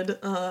really good.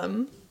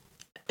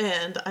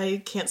 And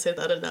I can't say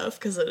that enough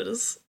because it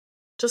is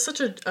just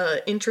such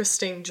a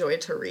interesting joy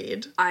to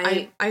read.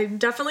 I'm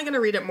definitely gonna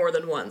read it more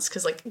than once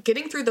because, like,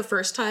 getting through the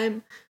first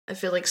time, I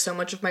feel like so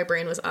much of my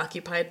brain was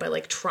occupied by,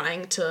 like,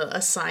 trying to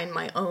assign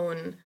my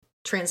own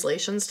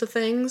translations to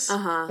things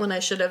when I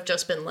should have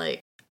just been,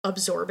 like,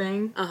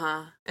 absorbing.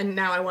 And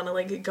now I want to,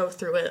 like, go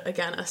through it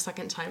again a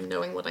second time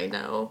knowing what I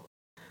know.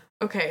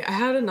 Okay, I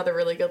had another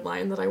really good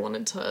line that I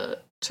wanted to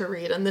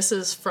read, and this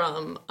is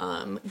from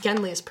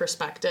Genly's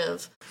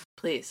perspective.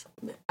 Please.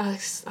 I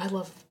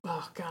love,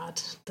 oh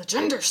god, the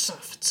gender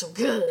stuff, it's so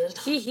good.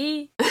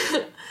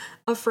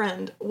 A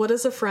friend. What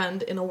is a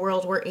friend in a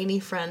world where any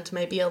friend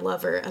may be a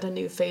lover at a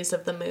new phase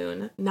of the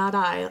moon? Not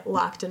I,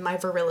 locked in my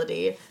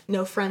virility,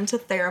 no friend to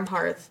Therum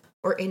Hearth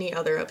or any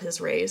other of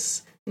his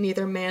race.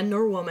 Neither man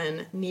nor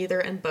woman, neither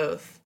and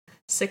both.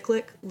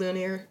 Cyclic,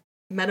 lunar,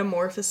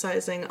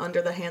 metamorphosizing under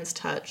the hand's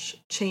touch,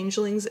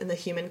 changelings in the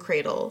human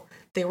cradle.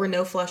 They were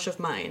no flesh of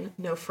mine,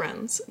 no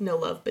friends, no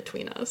love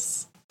between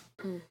us.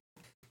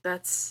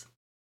 That's...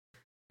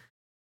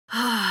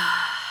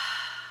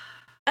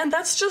 And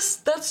that's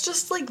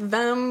just like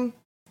them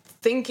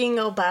thinking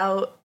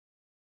about,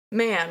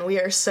 man, we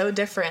are so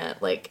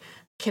different. Like,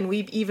 can we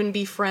even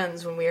be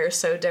friends when we are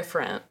so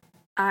different?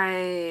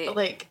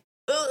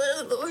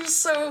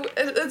 So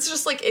it's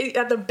just like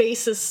at the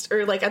basis,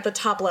 or like at the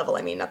top level,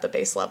 I mean, not the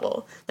base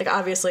level. Like,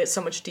 obviously it's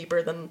so much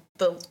deeper than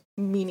the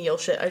menial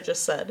shit I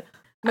just said.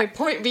 My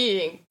point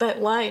being,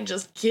 that line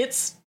just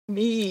gets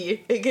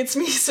me. It gets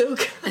me so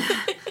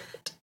good.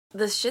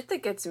 The shit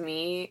that gets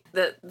me,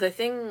 the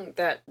thing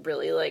that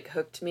really, like,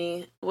 hooked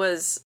me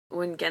was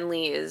when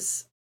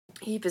Genli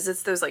he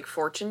visits those, like,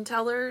 fortune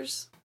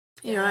tellers.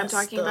 You know what I'm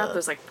talking about?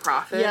 Those, like,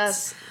 prophets.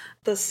 Yes,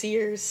 the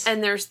seers.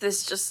 And there's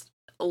this just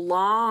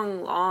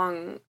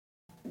long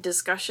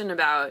discussion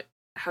about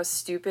how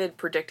stupid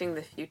predicting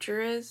the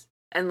future is,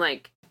 and,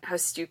 like, how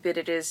stupid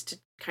it is to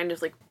kind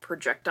of, like,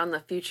 project on the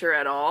future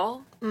at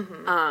all.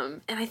 Mm-hmm.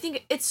 And I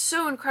think it's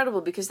so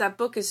incredible because that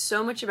book is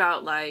so much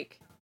about, like,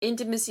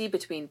 intimacy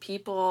between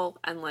people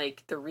and,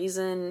 like, the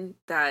reason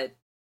that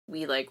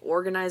we, like,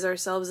 organize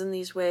ourselves in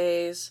these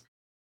ways,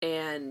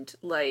 and,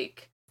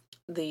 like,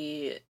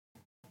 the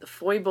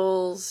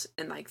foibles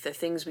and, like, the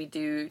things we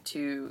do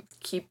to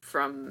keep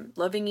from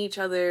loving each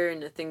other,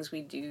 and the things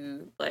we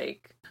do,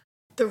 like,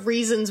 the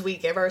reasons we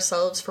give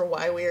ourselves for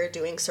why we are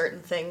doing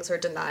certain things or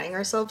denying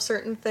ourselves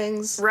certain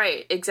things.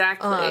 Right,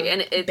 exactly.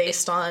 And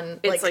based on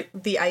like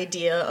the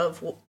idea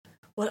of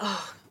what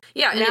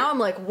yeah, now I'm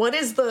like, what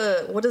is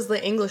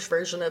the English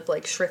version of,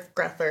 like,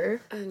 Schriftgräther?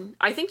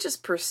 I think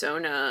just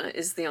persona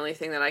is the only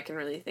thing that I can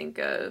really think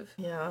of.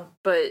 Yeah.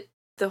 But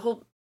the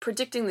whole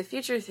predicting the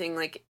future thing,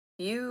 like,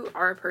 you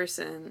are a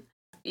person,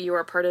 you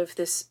are part of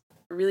this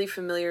really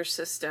familiar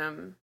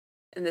system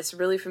and this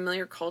really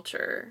familiar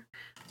culture.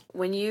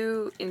 When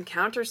you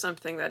encounter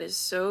something that is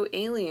so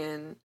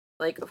alien,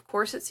 like, of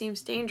course it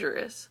seems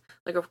dangerous.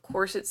 Like, of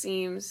course it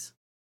seems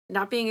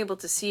not being able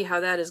to see how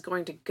that is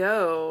going to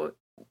go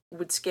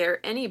would scare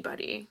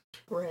anybody.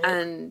 Right.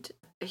 And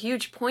a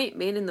huge point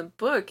made in the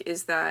book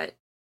is that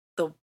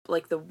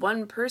the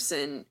one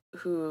person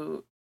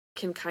who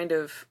can kind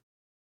of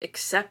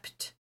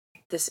accept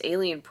this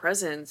alien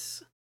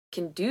presence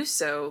can do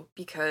so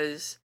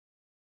because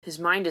his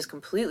mind is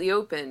completely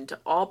open to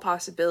all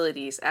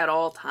possibilities at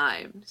all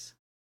times.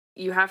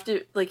 You have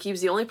to, like, he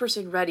was the only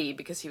person ready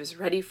because he was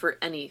ready for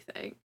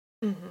anything.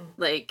 Mm-hmm.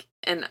 Like,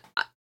 and,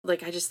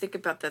 like, I just think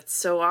about that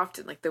so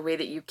often, like, the way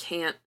that you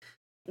can't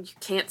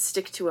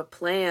stick to a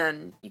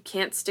plan, you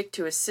can't stick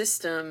to a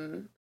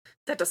system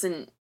that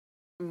doesn't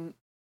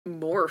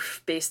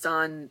morph based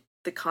on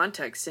the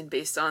context and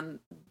based on,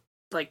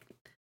 like,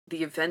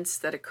 the events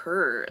that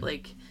occur.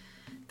 Like,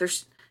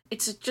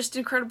 it's just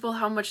incredible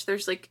how much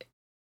there's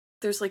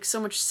so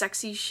much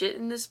sexy shit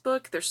in this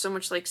book. There's so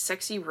much, like,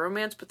 sexy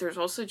romance, but there's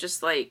also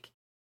just, like,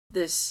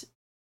 this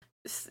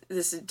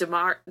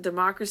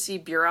democracy,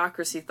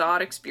 bureaucracy,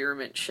 thought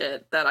experiment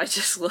shit that I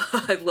just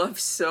I love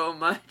so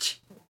much.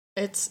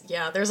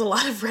 There's a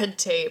lot of red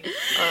tape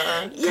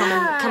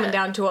coming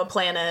down to a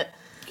planet.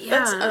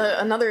 Yeah. That's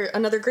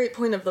another great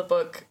point of the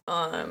book,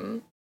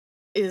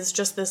 is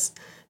just this.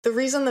 The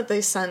reason that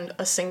they send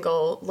a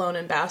single lone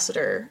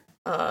ambassador,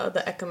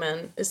 the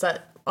Ekumen, is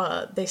that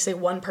they say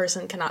one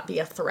person cannot be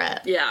a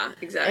threat. Yeah,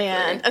 exactly.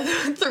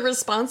 And the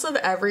response of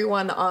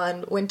everyone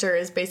on Winter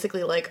is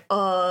basically like,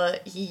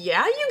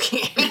 yeah, you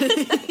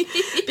can.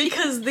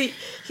 Because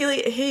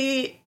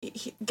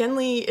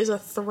Genli is a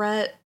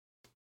threat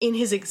in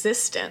his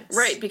existence.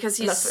 Right, because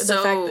there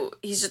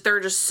are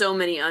just so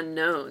many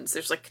unknowns.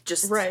 There's, like,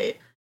 just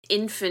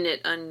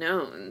infinite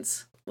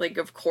unknowns. Like,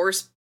 of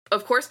course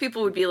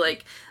people would be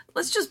like,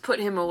 let's just put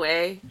him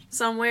away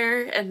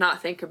somewhere and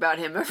not think about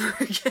him ever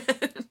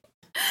again.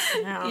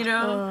 Yeah. You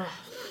know?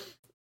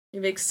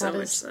 It makes so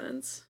much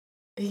sense.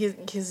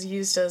 He's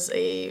used as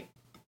a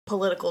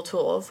political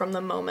tool from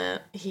the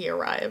moment he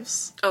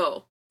arrives.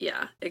 Oh,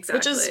 yeah, exactly.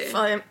 Which is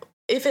fine.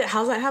 If it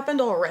hasn't happened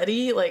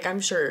already, like,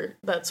 I'm sure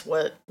that's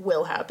what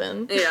will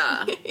happen.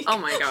 Yeah. Oh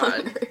my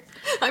god.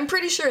 I'm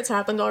pretty sure it's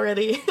happened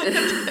already.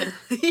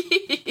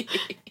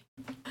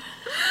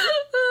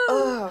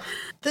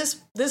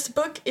 This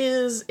book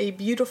is a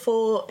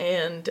beautiful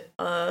and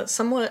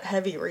somewhat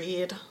heavy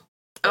read.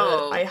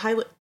 I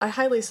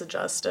highly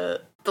suggest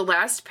it. The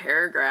last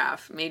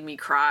paragraph made me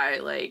cry,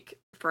 like,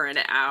 for an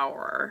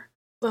hour.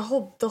 The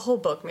whole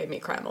book made me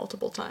cry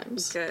multiple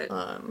times. Good.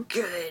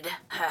 Good.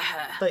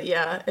 But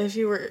yeah, if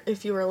you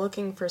were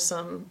looking for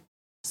some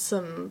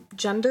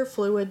gender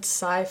fluid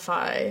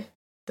sci-fi,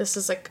 this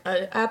is like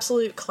an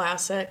absolute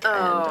classic.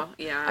 Oh, and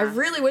yeah. I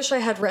really wish I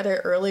had read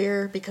it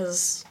earlier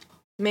because,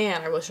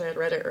 man, I wish I had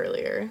read it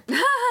earlier.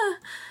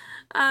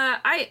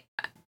 I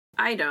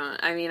don't.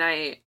 I mean,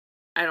 I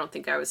don't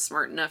think I was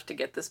smart enough to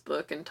get this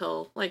book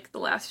until, like, the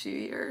last few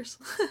years.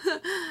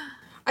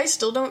 I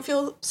still don't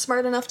feel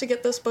smart enough to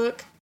get this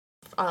book.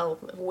 I'll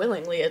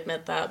willingly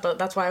admit that, but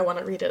that's why I want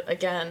to read it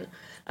again.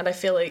 And I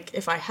feel like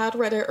if I had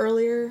read it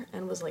earlier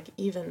and was, like,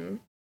 even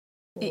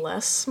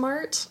less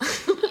smart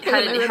when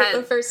I read it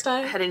the first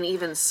time. Had an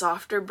even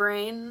softer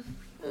brain.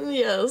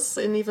 Yes,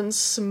 an even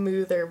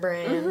smoother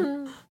brain.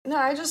 Mm-hmm. No,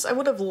 I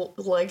would have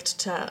liked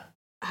to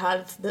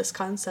had this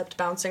concept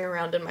bouncing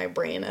around in my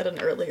brain at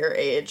an earlier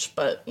age,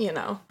 but, you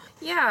know.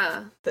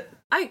 Yeah.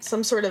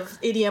 Some sort of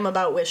idiom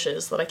about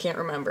wishes that I can't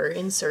remember.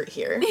 Insert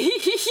here.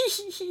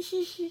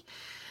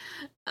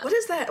 What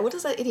is that? What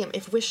is that idiom?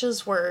 If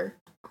wishes were...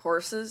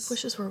 Horses?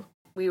 Wishes were...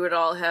 We would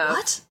all have...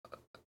 What?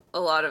 A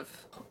lot of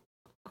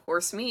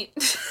horse meat.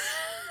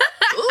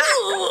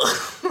 Ooh!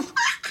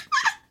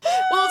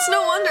 Well, it's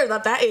no wonder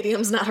that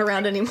idiom's not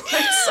around anymore.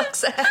 It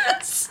sucks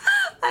ass.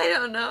 I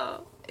don't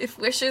know. If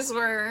wishes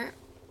were...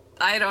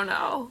 I don't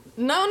know.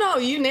 No,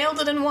 you nailed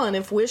it in one.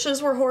 If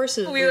wishes were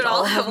horses, we would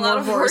all have a lot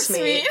of horse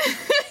meat.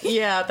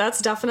 Yeah,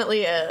 that's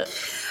definitely it.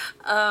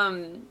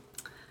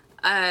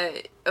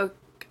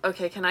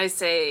 Okay, can I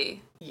say...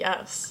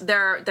 Yes. There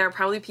are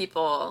definitely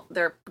people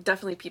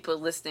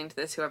listening to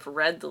this who have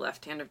read The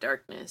Left Hand of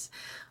Darkness,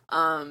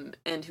 and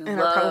who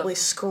are probably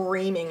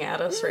screaming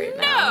at us right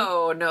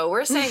now. No,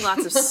 we're saying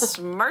lots of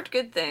smart,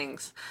 good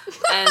things,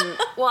 and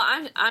well,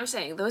 I'm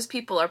saying those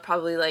people are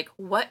probably like,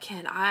 what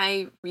can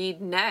I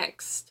read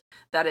next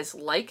that is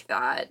like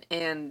that?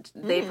 And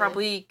they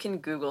probably can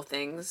Google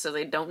things, so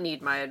they don't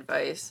need my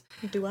advice.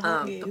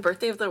 The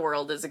Birthday of the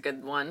World is a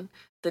good one.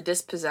 The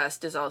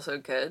Dispossessed is also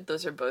good.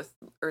 Those are both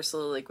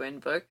Ursula Le Guin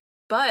books.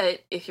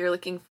 But if you're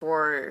looking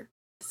for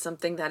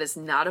something that is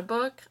not a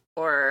book,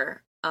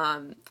 or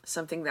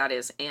something that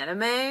is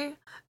anime,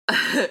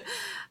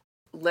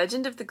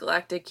 Legend of the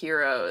Galactic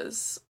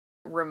Heroes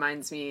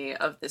reminds me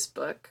of this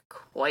book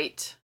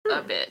quite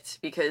a bit,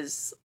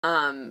 because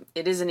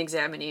it is an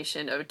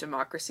examination of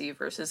democracy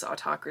versus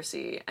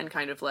autocracy, and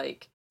kind of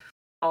like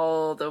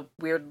all the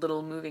weird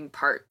little moving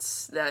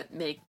parts that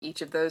make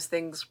each of those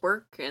things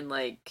work, and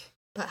like...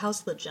 But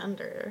how's the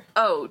gender?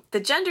 Oh,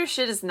 the gender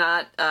shit is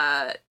not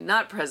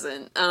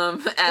present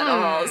at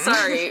all.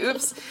 Sorry,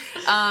 oops.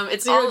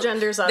 It's zero all,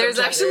 genders out there's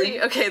of actually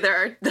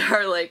there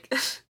are like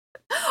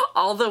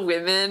all the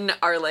women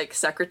are like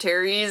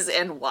secretaries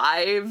and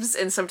wives,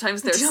 and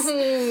sometimes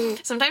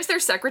they're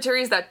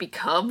secretaries that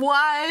become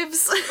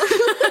wives.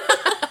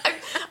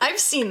 I've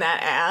seen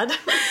that ad.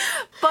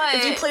 But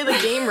if you play the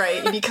game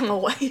right, you become a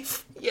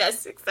wife.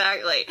 Yes,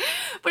 exactly.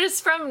 But it's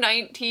from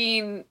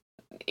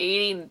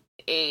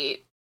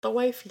 1980. The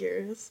wife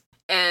years.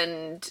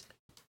 And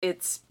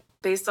it's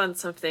based on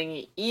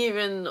something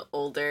even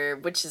older,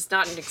 which is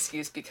not an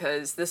excuse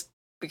because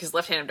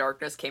Left Hand of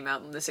Darkness came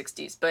out in the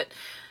 60s, but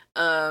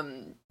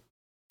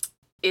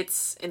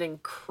it's an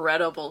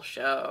incredible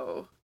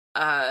show.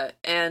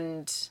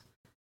 And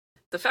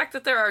the fact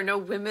that there are no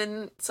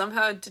women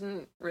somehow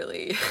didn't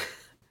really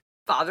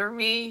bother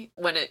me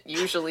when it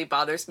usually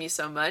bothers me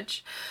so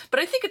much.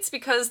 But I think it's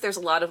because there's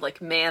a lot of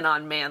like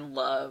man-on-man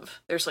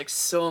love. There's like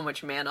so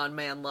much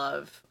man-on-man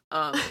love.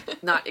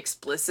 Not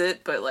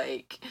explicit, but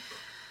like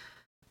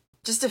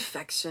just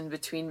affection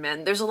between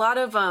men. There's a lot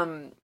of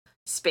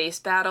space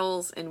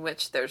battles in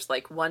which there's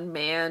like one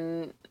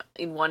man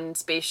in one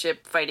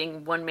spaceship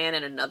fighting one man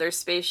in another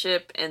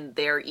spaceship, and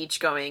they're each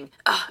going,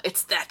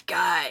 it's that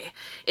guy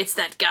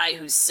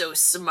who's so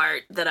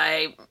smart that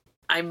I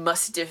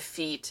must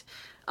defeat.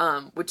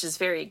 Which is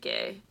very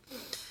gay,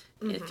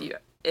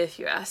 if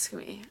you ask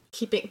me.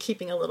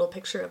 Keeping a little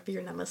picture of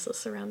your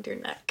nemesis around your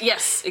neck.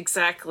 Yes,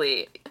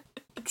 exactly.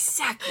 It's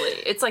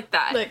like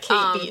that. The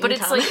Kate Beaton but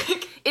it's comic.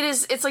 like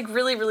it's like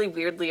really, really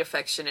weirdly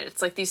affectionate.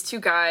 It's like these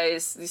two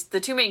guys, the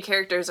two main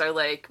characters are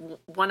like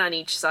one on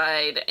each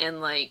side,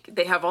 and like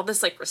they have all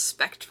this like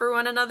respect for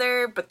one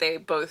another, but they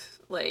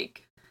both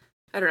like,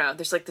 I don't know,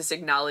 there's like this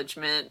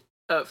acknowledgement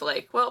of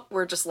like, well,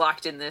 we're just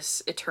locked in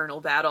this eternal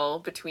battle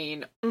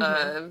between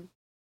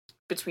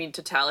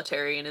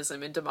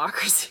totalitarianism and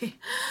democracy.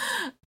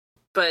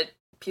 But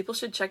people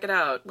should check it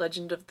out.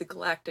 Legend of the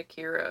Galactic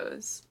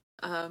Heroes.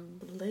 I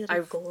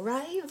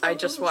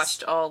just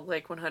watched all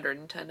like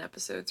 110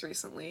 episodes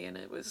recently, and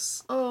it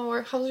was...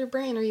 Oh, how's your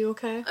brain? Are you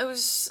okay?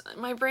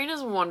 My brain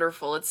is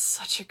wonderful. It's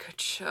such a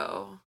good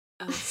show.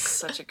 It's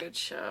such a good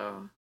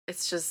show.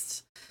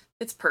 It's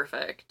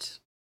perfect.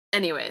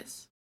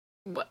 Anyways,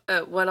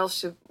 what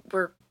else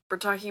we're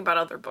talking about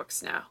other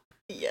books now.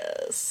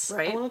 Yes.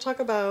 Right? I want to talk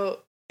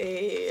about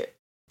a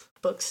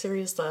book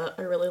series that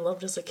I really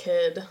loved as a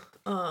kid,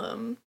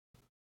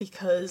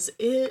 because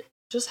it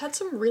just had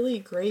some really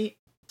great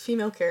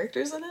female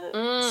characters in it.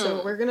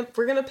 So we're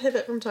gonna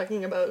pivot from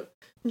talking about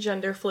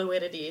gender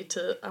fluidity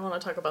to, I want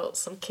to talk about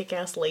some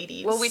kick-ass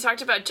ladies. Well, we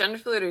talked about gender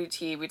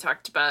fluidity, we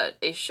talked about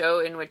a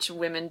show in which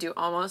women do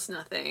almost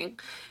nothing,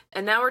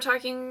 and now we're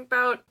talking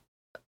about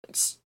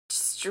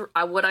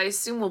what I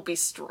assume will be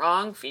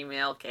strong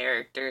female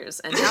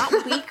characters and not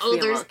weak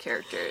female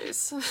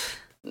characters.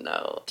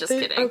 No. Just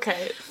kidding.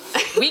 Okay.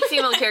 Weak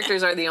female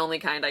characters are the only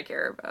kind I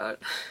care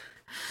about.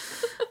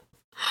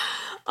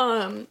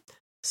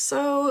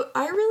 So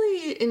I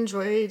really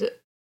enjoyed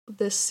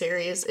this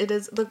series.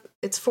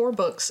 It's 4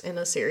 books in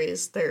a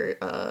series. They're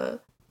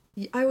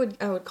I would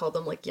call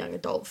them like young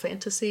adult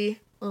fantasy.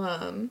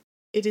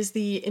 It is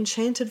the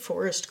Enchanted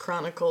Forest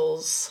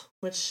Chronicles,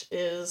 which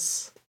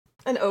is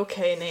an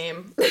okay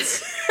name.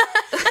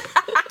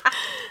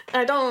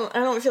 I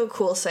don't feel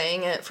cool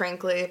saying it,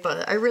 frankly,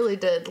 but I really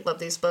did love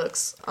these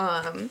books.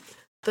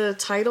 The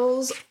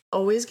titles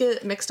always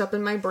get mixed up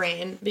in my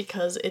brain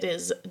because it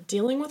is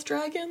dealing with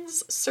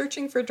dragons,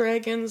 searching for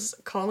dragons,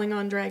 calling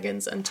on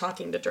dragons, and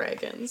talking to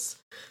dragons.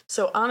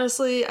 So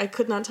honestly, I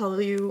could not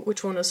tell you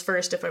which one was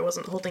first if I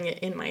wasn't holding it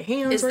in my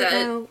hands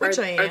now, which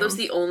I am. Are those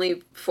the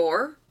only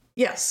 4?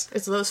 Yes,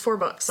 it's those 4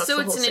 books. That's so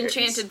the it's whole an series.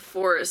 enchanted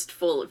forest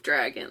full of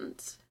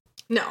dragons.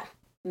 No.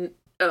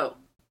 Oh.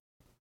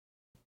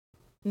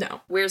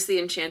 No. Where's the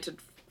enchanted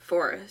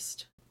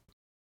forest?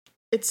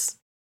 It's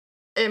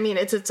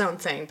its own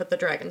thing, but the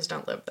dragons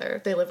don't live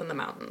there. They live in the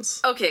mountains.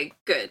 Okay,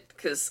 good,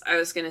 because I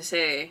was gonna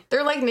say...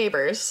 They're like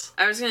neighbors.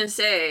 I was gonna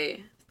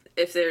say,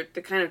 if they're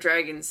the kind of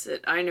dragons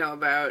that I know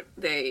about,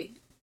 they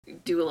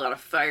do a lot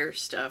of fire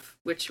stuff,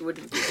 which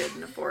wouldn't be good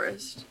in a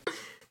forest.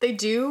 They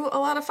do a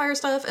lot of fire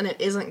stuff, and it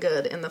isn't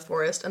good in the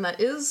forest, and that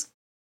is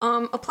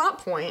a plot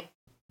point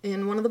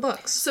in one of the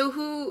books.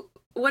 So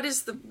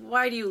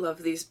why do you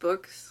love these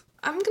books?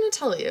 I'm gonna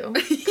tell you,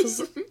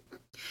 because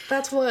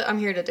that's what I'm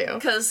here to do.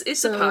 Because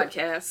it's a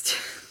podcast.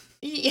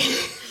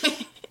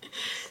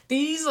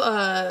 These,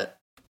 the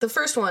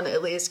first one,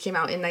 at least, came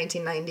out in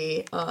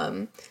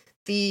 1990.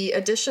 The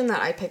edition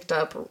that I picked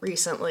up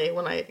recently,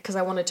 because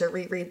I wanted to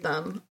reread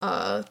them,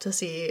 to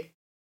see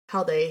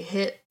how they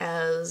hit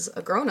as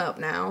a grown-up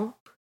now,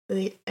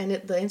 the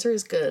answer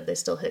is good. They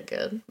still hit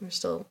good. They're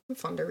still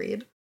fun to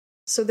read.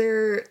 So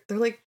they're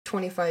like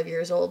 25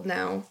 years old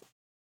now.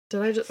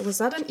 Was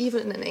that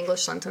even an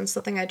English sentence,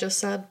 the thing I just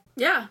said?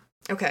 Yeah.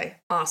 Okay,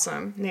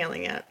 awesome.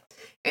 Nailing it.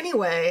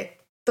 Anyway,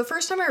 the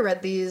first time I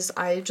read these,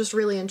 I just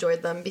really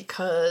enjoyed them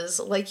because,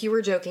 like you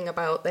were joking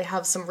about, they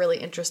have some really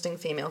interesting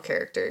female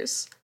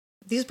characters.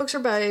 These books are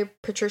by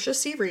Patricia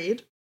C.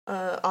 Reed,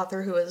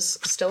 author who is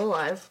still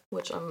alive,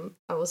 which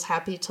I was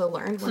happy to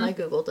learn when I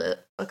Googled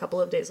it a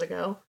couple of days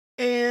ago.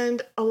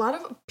 And a lot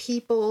of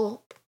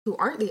people who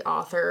aren't the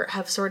author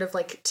have sort of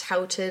like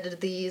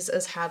touted these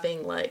as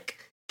having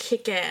like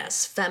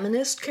kick-ass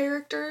feminist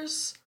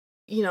characters.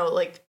 You know,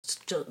 like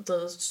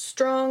the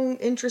strong,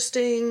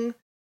 interesting,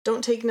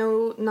 don't take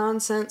no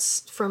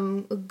nonsense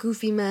from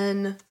goofy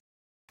men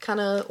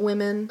kind of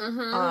women.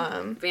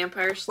 Mm-hmm.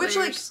 Vampire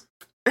slayers.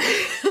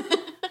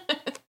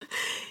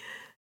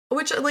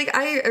 Which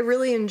I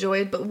really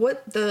enjoyed, but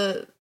what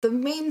the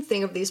main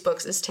thing of these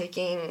books is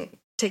taking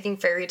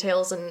fairy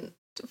tales and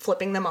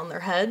flipping them on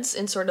their heads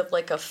in sort of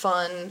like a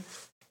fun,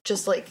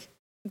 just like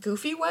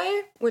goofy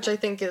way, which I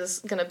think is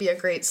going to be a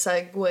great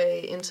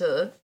segue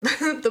into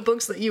the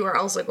books that you are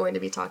also going to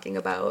be talking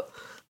about.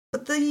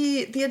 But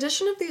the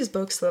edition of these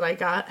books that I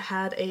got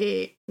had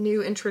a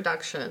new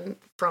introduction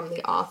from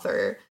the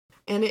author,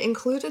 and it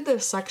included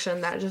this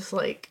section that just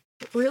like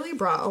really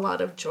brought a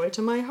lot of joy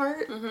to my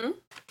heart. Mm-hmm.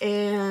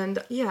 And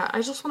yeah,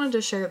 I just wanted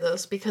to share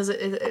this because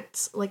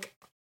it's like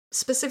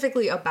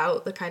specifically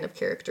about the kind of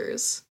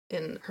characters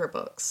in her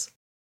books.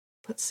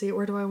 Let's see,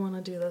 where do I want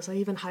to do this? I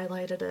even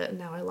highlighted it and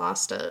now I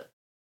lost it.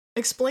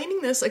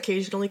 Explaining this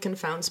occasionally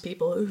confounds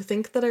people who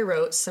think that I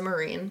wrote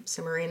Cimarine.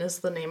 Cimarine is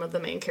the name of the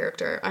main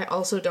character. I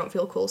also don't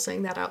feel cool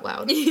saying that out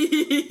loud.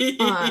 Think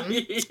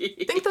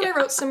that I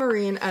wrote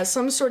Cimarine as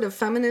some sort of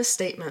feminist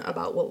statement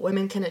about what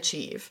women can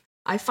achieve.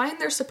 I find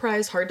their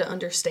surprise hard to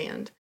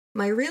understand.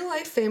 My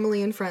real-life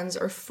family and friends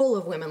are full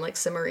of women like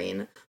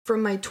Cimarine,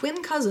 from my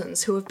twin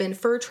cousins who have been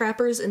fur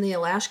trappers in the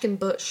Alaskan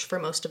bush for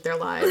most of their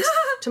lives,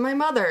 to my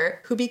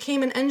mother, who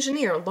became an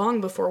engineer long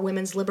before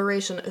women's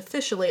liberation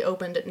officially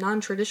opened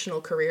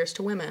non-traditional careers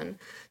to women,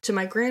 to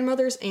my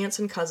grandmother's aunts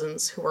and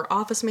cousins, who were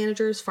office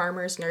managers,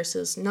 farmers,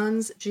 nurses,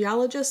 nuns,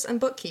 geologists, and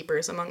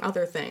bookkeepers, among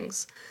other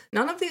things.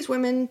 None of these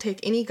women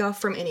take any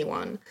guff from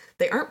anyone.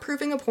 They aren't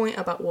proving a point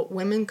about what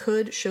women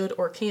could, should,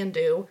 or can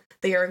do.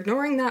 They are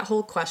ignoring that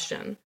whole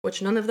question,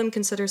 which none of them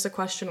considers a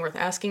question worth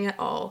asking at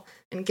all,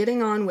 and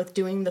getting on with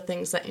doing the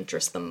things that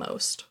interest them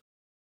most.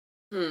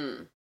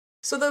 So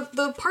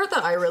the part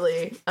that I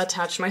really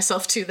attach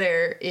myself to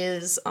there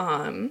is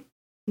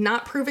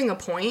not proving a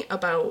point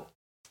about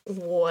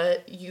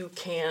what you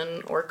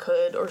can or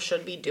could or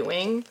should be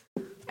doing,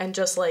 and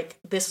just like,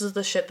 this is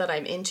the shit that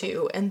I'm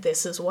into, and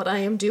this is what I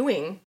am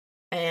doing.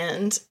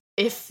 And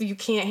if you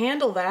can't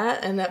handle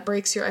that, and that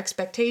breaks your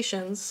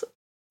expectations,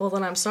 well,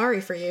 then I'm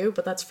sorry for you,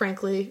 but that's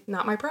frankly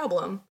not my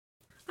problem.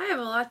 I have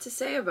a lot to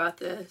say about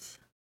this.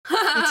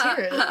 Let's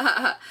hear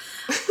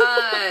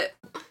it.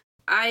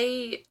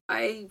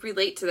 I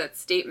relate to that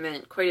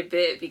statement quite a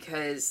bit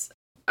because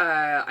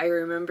I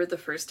remember the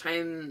first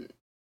time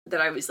that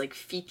I was like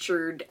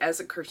featured as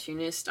a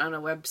cartoonist on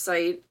a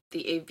website.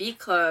 The AV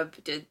Club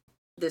did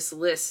this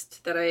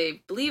list that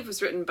I believe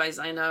was written by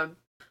Zainab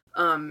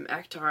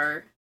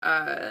Akhtar.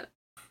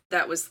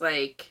 That was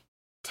like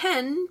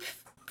 10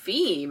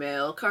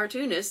 female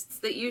cartoonists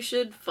that you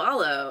should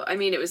follow. I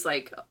mean, it was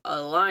like a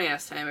long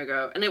ass time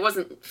ago, and it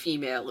wasn't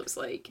female. It was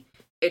like,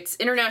 it's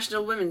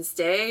International Women's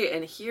Day,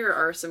 and here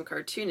are some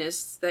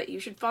cartoonists that you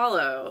should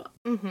follow.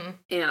 Mm-hmm.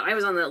 And I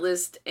was on that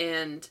list,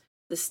 and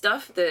the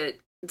stuff that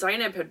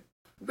Zainab had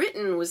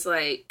written was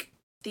like,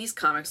 these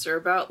comics are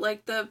about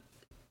like the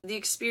the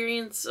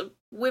experience of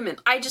women.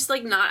 I just,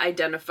 like, not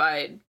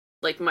identified,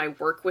 like, my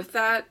work with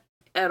that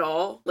at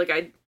all.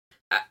 Like,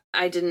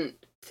 I didn't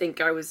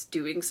think I was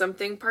doing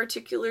something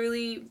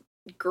particularly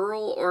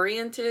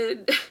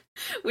girl-oriented,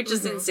 which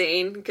is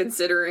insane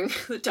considering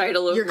the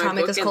title of your my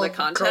comic book is and called the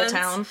contents.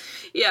 Girl Town.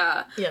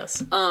 Yeah.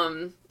 Yes.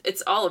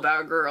 It's all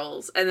about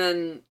girls. And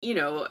then, you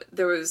know,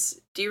 there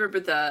was, do you remember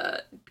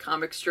the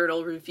Comics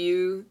Journal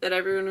review that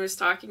everyone was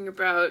talking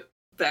about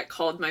that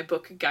called my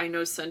book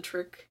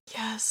gynocentric?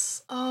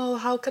 Yes. Oh,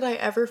 how could I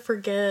ever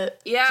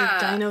forget Yeah.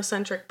 the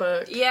gynocentric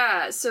book?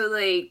 Yeah, so,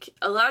 like,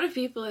 a lot of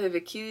people have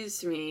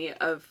accused me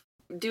of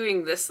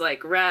doing this,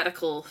 like,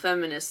 radical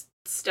feminist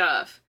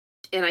stuff.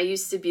 And I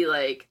used to be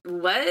like,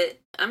 what?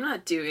 I'm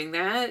not doing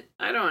that.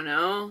 I don't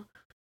know.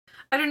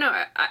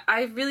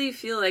 I really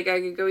feel like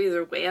I could go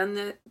either way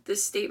on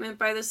this statement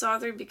by this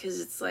author, because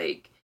it's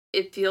like,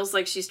 it feels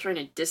like she's trying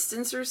to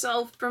distance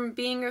herself from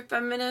being a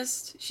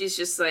feminist. She's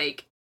just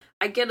like,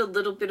 I get a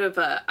little bit of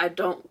a, I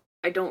don't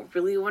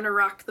really want to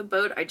rock the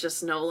boat. I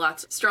just know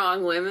lots of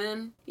strong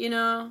women, you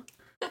know?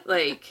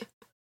 Like...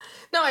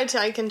 No, I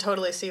can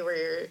totally see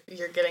where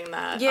you're getting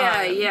that.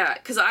 Yeah,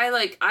 because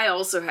I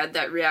also had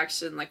that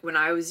reaction, like, when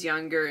I was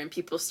younger and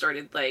people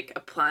started, like,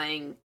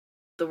 applying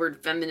the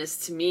word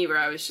feminist to me, where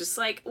I was just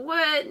like,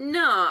 what?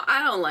 No,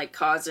 I don't like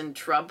causing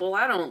trouble.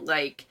 I don't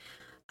like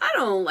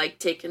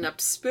taking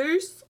up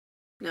space.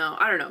 No,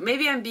 I don't know.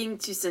 Maybe I'm being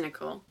too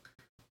cynical.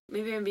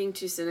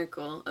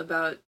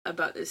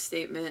 About this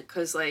statement,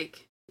 because,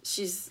 like,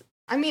 she's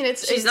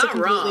it's not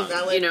wrong,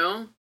 valid, you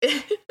know?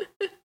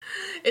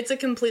 It's a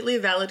completely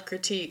valid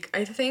critique.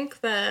 I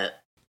think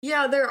that,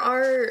 yeah, there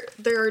are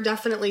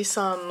definitely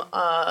some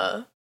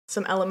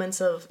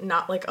elements of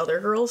not like other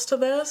girls to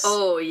this.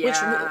 Oh,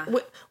 yeah.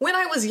 Which, when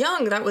I was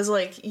young, that was,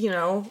 like, you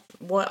know,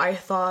 what I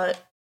thought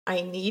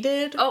I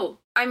needed. Oh,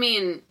 I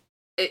mean,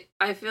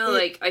 I feel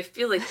like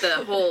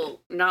the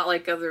whole not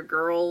like other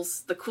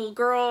girls, the cool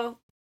girl,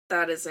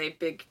 that is a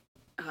big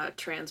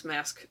trans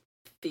mask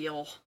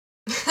feel.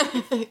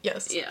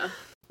 Yes. Yeah.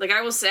 Like,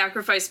 I will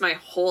sacrifice my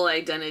whole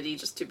identity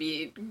just to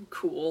be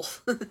cool.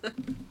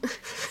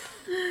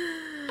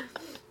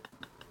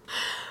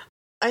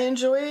 I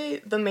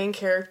enjoy the main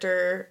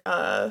character,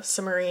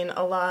 Samarine,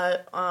 a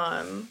lot.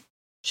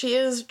 She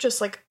is just,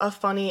 like, a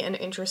funny and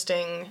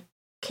interesting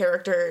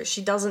character.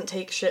 She doesn't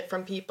take shit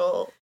from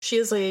people. She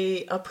is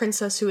a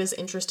princess who is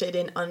interested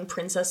in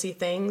unprincessy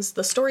things.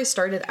 The story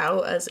started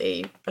out as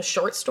a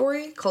short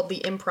story called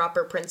The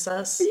Improper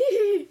Princess,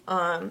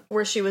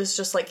 where she was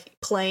just, like,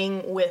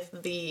 playing with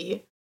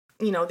the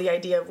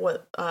idea of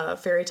what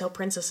fairy tale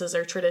princesses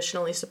are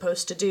traditionally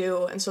supposed to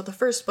do. And so the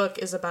first book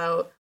is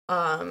about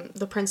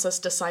the princess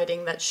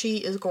deciding that she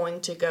is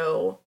going to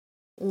go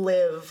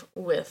live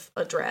with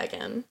a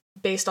dragon,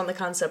 based on the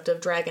concept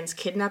of dragons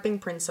kidnapping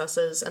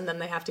princesses, and then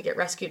they have to get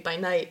rescued by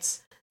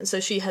knights. And so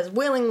she has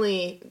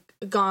willingly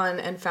gone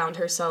and found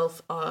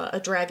herself a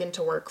dragon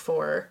to work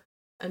for,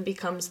 and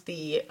becomes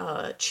the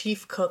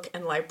chief cook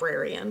and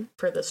librarian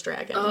for this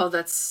dragon. Oh,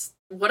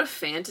 what a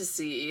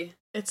fantasy.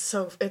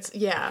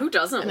 Yeah. Who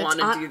doesn't want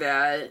to do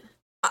that?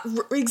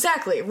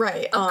 Exactly,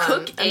 right. A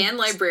cook and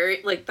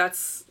librarian, like,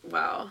 that's,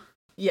 wow.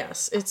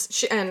 Yes,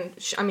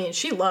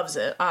 she loves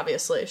it,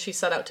 obviously. She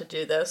set out to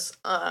do this.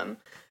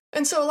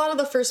 And so a lot of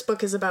the first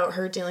book is about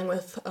her dealing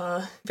with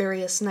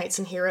various knights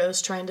and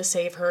heroes trying to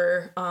save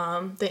her,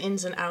 the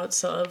ins and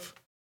outs of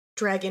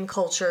dragon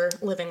culture,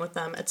 living with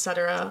them,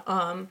 etc.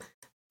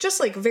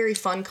 Just, like, very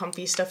fun,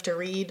 comfy stuff to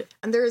read.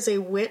 And there is a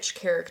witch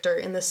character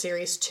in the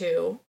series,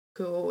 too,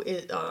 who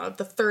is,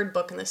 the third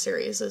book in the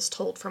series is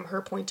told from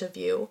her point of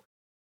view.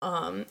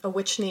 A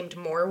witch named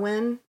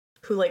Morwen,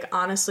 who, like,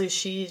 honestly,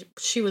 she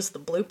was the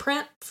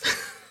blueprint.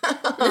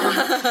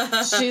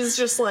 She's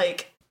just,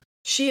 like,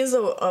 she is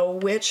a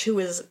witch who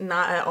is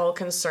not at all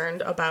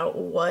concerned about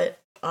what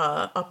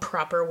a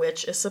proper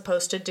witch is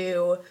supposed to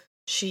do.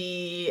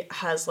 She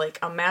has, like,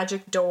 a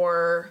magic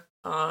door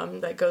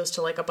that goes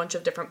to, like, a bunch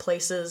of different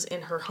places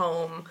in her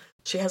home.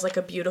 She has, like,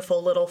 a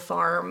beautiful little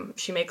farm.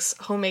 She makes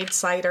homemade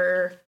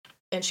cider,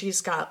 and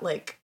she's got,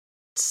 like,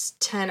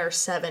 10 or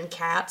 7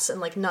 cats, and,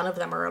 like, none of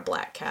them are a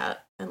black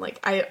cat. And, like,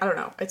 I don't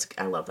know.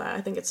 I love that.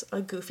 I think it's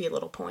a goofy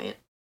little point.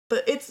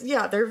 But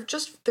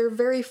they're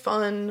very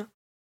fun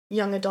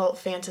young adult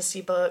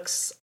fantasy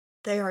books.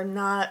 They are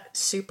not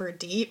super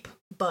deep,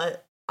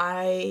 but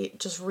I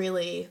just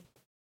really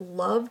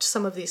loved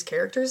some of these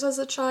characters as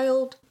a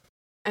child,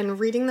 and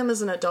reading them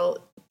as an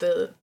adult,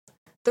 the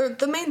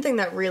main thing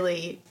that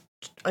really,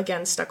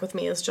 again, stuck with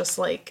me is just,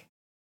 like,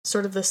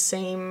 sort of the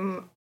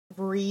same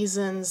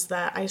reasons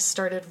that I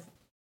started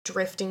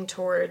drifting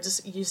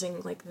towards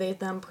using, like, they,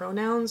 them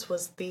pronouns,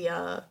 was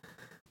the,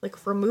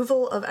 like,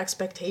 removal of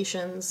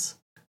expectations,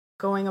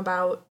 going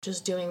about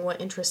just doing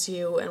what interests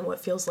you and what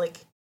feels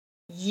like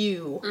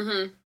you.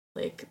 Mm-hmm.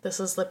 Like, this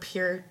is the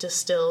pure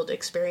distilled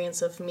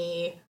experience of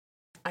me.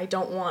 I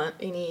don't want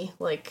any,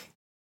 like,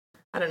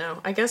 I don't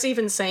know. I guess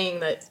even saying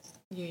that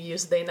you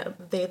use they,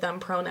 them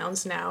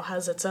pronouns now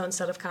has its own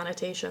set of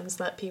connotations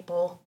that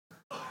people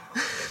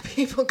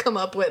people come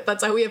up with.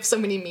 That's how we have so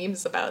many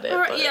memes about it.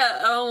 Or, but- yeah,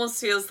 it almost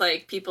feels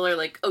like people are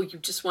like, oh, you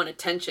just want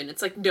attention.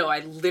 It's like, no, I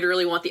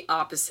literally want the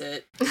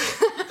opposite.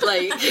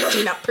 Like,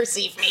 do not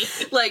perceive me.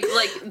 like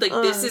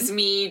this is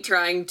me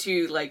trying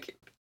to, like,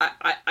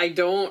 I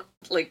don't,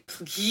 like,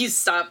 please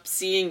stop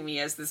seeing me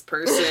as this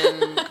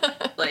person.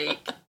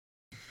 Like,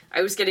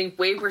 I was getting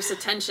way worse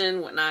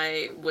attention when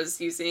I was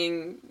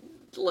using,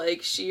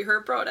 like, she,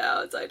 her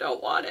pronouns. I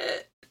don't want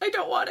it.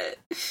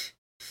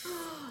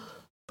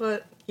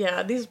 But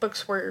yeah, these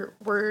books were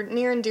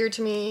near and dear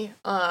to me.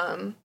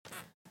 I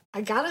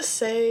gotta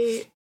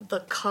say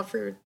the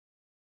covers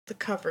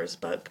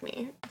bugged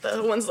me.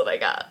 The ones that I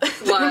got.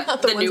 What?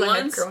 Not the The ones new I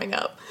had ones? growing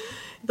up.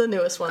 The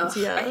newest ones,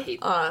 Ugh, yeah. I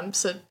hate them.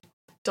 So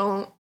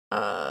don't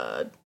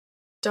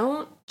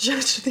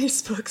judge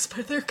these books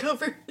by their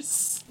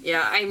covers.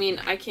 Yeah, I mean,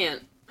 I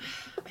can't.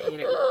 I hate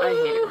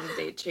it when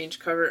they change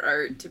cover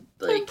art to,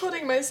 I'm like...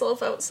 putting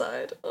myself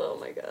outside. Oh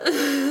my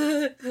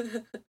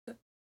god.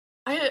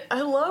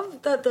 I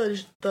love that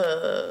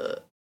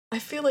the I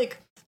feel like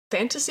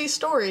fantasy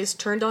stories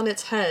turned on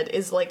its head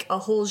is like a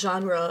whole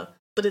genre,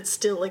 but it's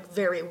still like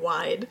very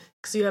wide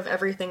because you have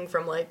everything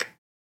from like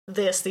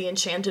the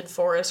Enchanted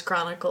Forest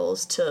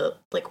Chronicles to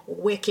like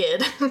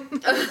Wicked.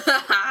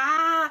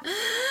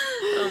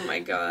 Oh my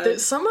god.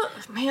 Some of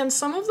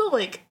the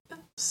like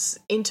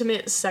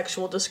intimate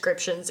sexual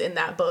descriptions in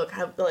that book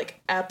have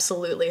like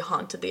absolutely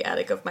haunted the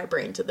attic of my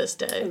brain to this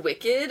day.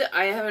 Wicked?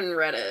 I haven't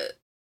read it.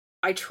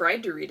 I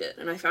tried to read it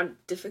and I found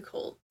it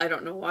difficult. I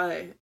don't know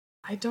why.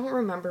 I don't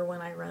remember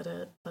when I read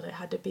it, but it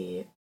had to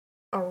be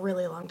a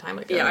really long time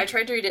ago. Yeah, I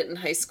tried to read it in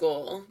high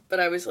school, but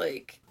I was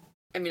like,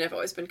 I mean, I've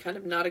always been kind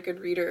of not a good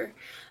reader.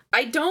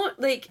 I don't,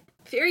 like,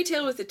 fairy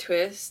tale with a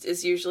twist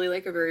is usually,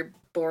 like, a very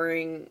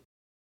boring,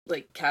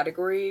 like,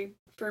 category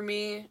for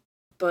me,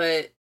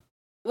 but,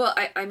 well,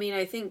 I mean,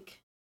 I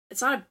think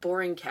it's not a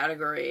boring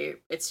category,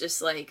 it's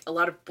just, like, a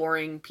lot of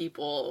boring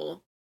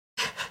people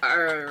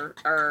are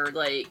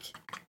like,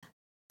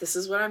 this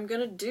is what I'm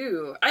gonna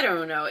do. I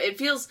don't know, it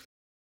feels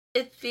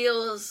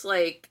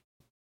like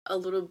a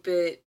little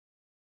bit,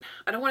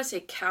 I don't want to say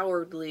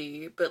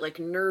cowardly, but, like,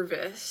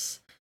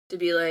 nervous to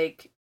be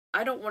like,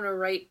 I don't want to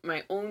write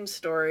my own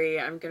story.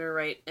 I'm gonna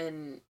write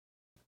an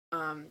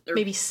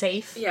maybe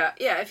safe. Yeah,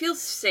 it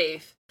feels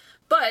safe,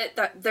 but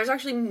there's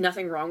actually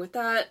nothing wrong with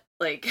that.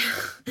 Like,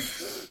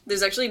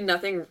 there's actually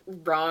nothing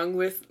wrong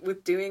with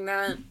doing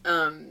that.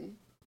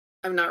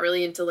 I'm not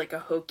really into like a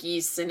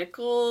hokey,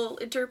 cynical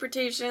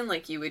interpretation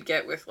like you would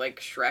get with like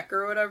Shrek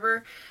or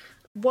whatever.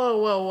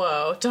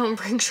 Whoa! Don't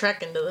bring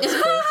Shrek into this,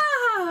 please.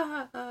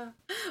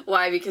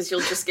 Why? Because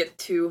you'll just get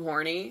too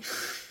horny.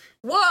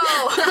 Whoa!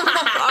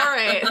 All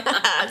right.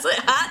 Is it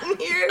hot in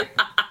here?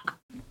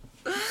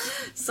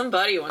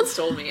 Somebody once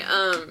told me.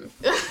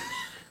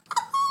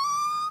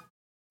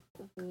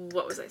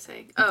 What was I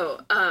saying?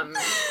 Oh,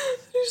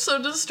 You're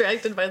so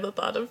distracted by the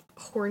thought of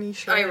horny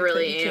Shrek. I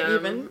really that you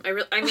can't am.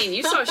 Even... I mean,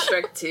 you saw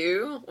Shrek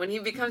 2. When he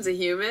becomes a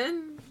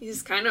human,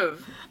 he's kind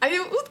of...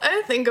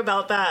 I think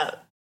about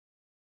that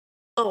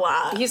a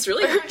lot. He's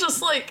really...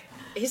 just like...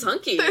 He's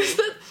hunky.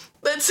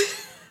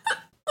 That's...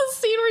 the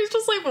scene where he's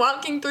just like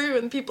walking through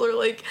and people are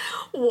like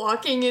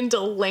walking into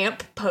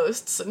lamp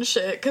posts and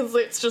shit because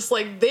it's just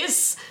like,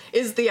 this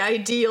is the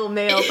ideal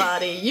male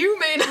body. You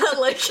may not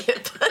like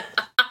it,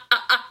 but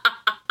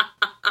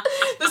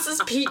this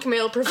is peak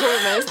male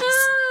performance.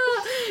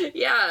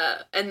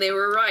 Yeah, and they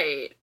were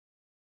right.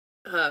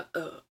 I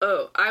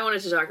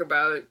wanted to talk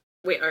about...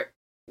 Wait,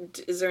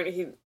 is there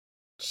anything...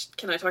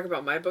 Can I talk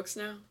about my books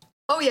now?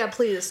 Oh yeah,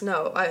 please,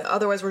 no.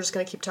 Otherwise we're just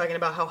gonna keep talking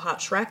about how hot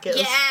Shrek is.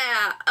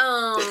 Yeah!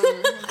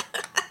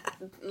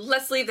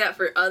 Let's leave that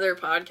for other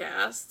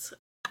podcasts.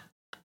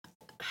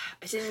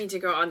 I didn't mean to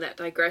go on that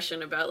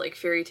digression about, like,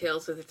 fairy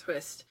tales with a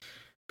twist.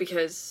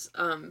 Because,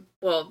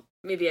 well,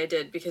 maybe I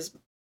did, because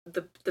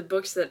the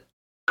books that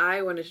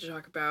I wanted to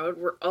talk about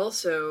were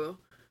also,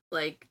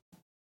 like,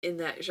 in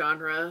that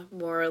genre,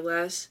 more or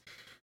less.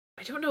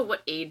 I don't know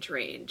what age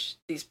range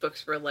these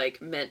books were,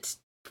 like, meant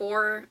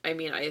for. I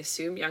mean, I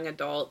assume young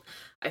adult.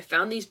 I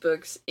found these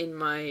books in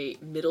my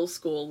middle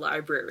school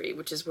library,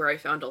 which is where I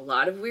found a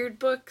lot of weird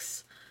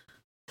books.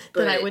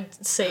 But I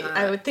would say,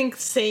 I would think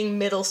saying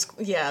middle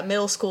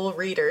school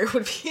reader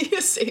would be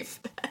a safe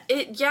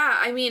bet.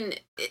 I mean,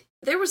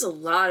 there was a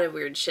lot of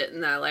weird shit in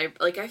that library.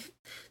 Like,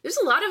 there's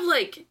a lot of,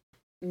 like,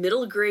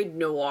 middle grade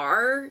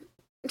noir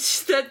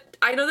that,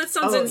 I know that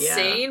sounds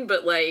insane,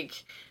 but,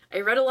 like, I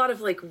read a lot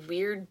of, like,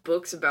 weird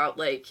books about,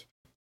 like,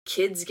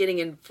 kids getting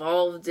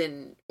involved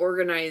in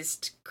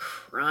organized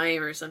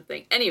crime or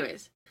something.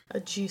 Anyways. A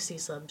juicy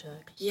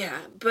subject. Yeah,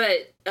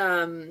 but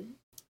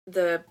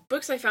the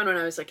books I found when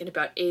I was, like, in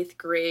about 8th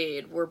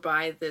grade were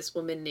by this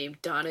woman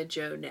named Donna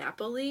Jo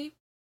Napoli.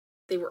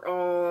 They were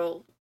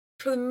all,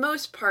 for the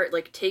most part,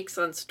 like, takes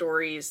on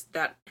stories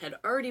that had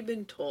already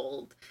been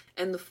told.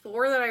 And the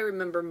 4 that I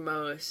remember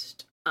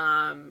most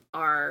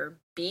are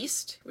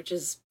Beast, which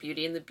is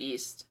Beauty and the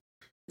Beast,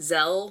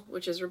 Zell,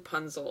 which is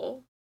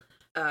Rapunzel,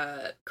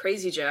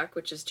 Crazy Jack,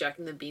 which is Jack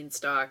and the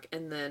Beanstalk,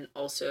 and then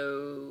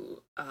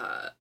also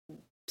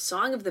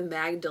Song of the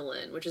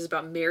Magdalene, which is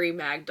about Mary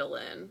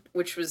Magdalene,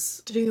 which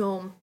was...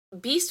 Damn.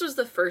 Beast was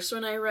the first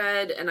one I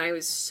read, and I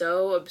was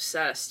so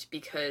obsessed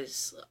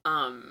because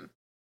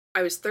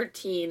I was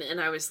 13 and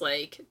I was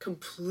like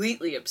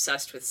completely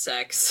obsessed with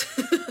sex.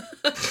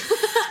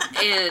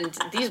 And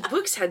these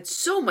books had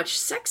so much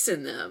sex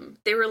in them.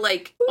 They were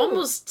like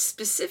almost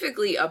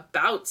specifically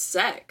about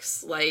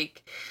sex.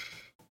 Like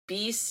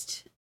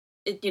Beast,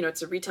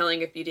 it's a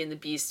retelling of Beauty and the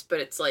Beast, but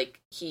it's like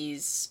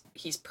he's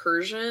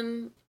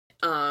Persian,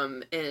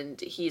 and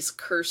he's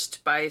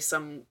cursed by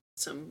some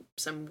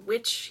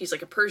witch. He's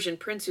like a Persian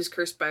prince who's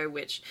cursed by a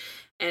witch,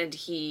 and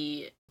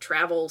he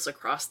travels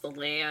across the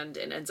land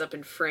and ends up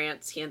in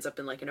France. He ends up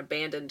in like an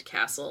abandoned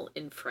castle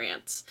in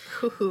France.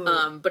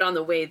 But on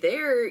the way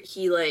there,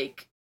 he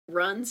like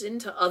runs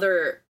into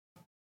other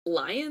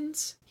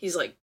lions. He's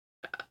like,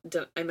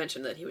 I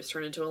mentioned that he was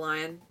turned into a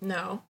lion.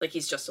 No. Like,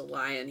 he's just a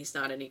lion. He's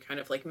not any kind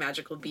of like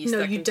magical beast. No,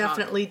 that you can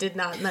definitely talk. Did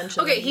not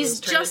mention. Okay, that he's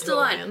just a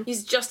lion.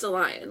 He's just a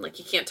lion. Like,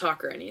 he can't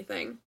talk or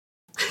anything.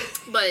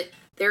 But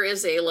there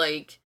is a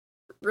like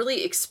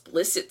really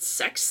explicit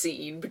sex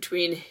scene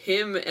between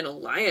him and a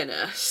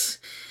lioness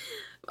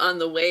on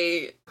the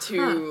way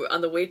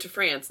to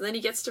France. And then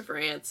he gets to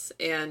France,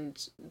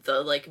 and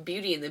the like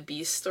Beauty and the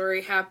Beast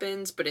story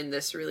happens, but in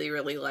this really,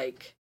 really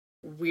like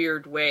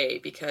weird way,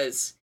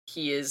 because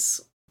he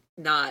is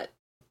not,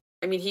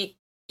 I mean, he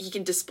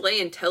can display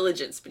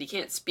intelligence, but he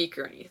can't speak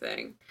or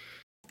anything.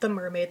 The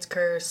Mermaid's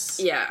Curse.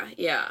 Yeah.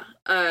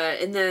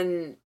 And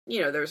then,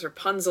 there's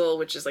Rapunzel,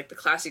 which is like the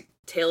classic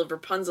tale of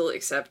Rapunzel,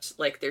 except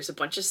like there's a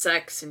bunch of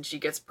sex and she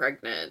gets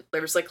pregnant.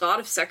 There's like a lot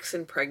of sex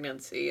and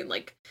pregnancy and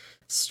like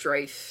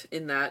strife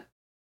in that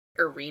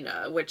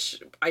arena,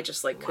 which I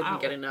just like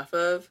couldn't get enough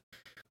of.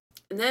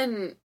 And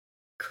then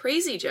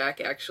Crazy Jack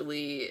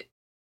actually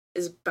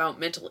is about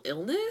mental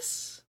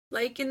illness.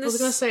 Like in this, I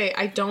was gonna say,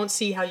 I don't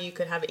see how you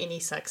could have any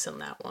sex in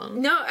that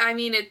one. No, I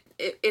mean it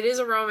is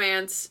a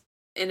romance,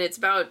 and it's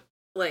about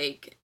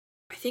like,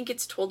 I think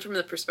it's told from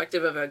the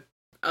perspective of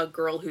a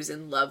girl who's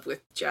in love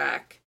with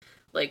Jack,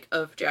 like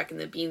of Jack and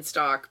the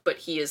Beanstalk, but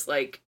he is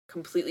like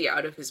completely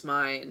out of his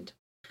mind.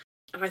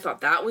 And I thought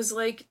that was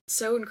like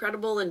so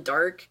incredible and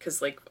dark,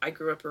 because like I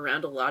grew up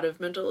around a lot of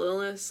mental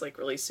illness, like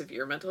really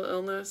severe mental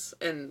illness,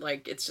 and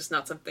like it's just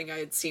not something I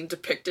had seen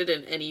depicted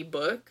in any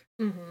book.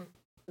 Mm-hmm.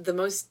 The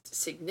most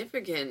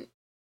significant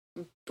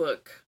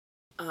book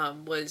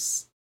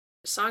was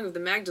Song of the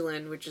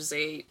Magdalene, which is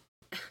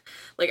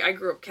like, I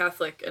grew up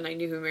Catholic and I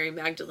knew who Mary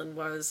Magdalene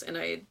was, and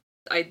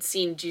I'd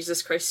seen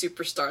Jesus Christ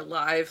Superstar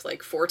live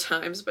like 4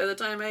 times by the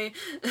time I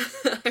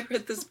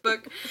read this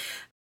book.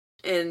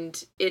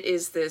 And it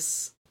is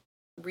this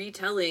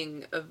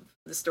retelling of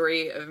the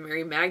story of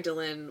Mary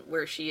Magdalene,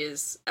 where she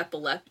is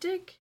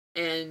epileptic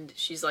and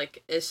she's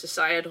like a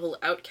societal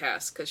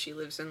outcast because she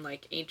lives in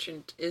like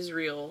ancient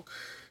Israel.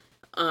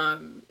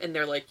 And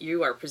they're like,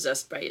 you are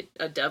possessed by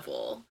a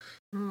devil.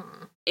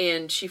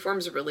 And she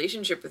forms a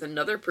relationship with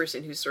another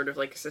person who's sort of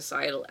like a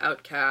societal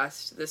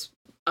outcast. This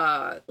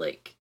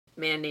like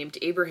man named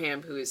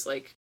Abraham, who is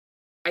like,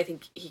 I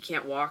think he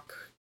can't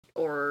walk,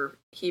 or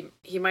he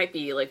might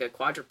be like a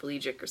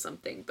quadriplegic or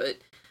something, but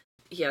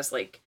he has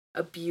like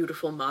a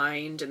beautiful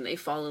mind, and they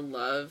fall in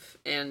love,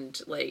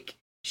 and like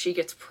she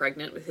gets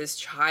pregnant with his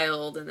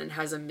child and then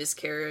has a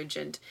miscarriage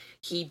and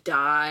he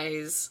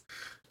dies.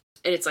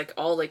 And it's like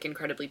all like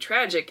incredibly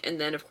tragic, and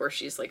then of course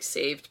she's like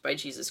saved by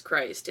Jesus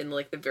Christ in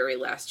like the very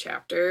last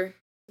chapter.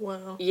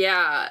 Wow.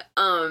 Yeah.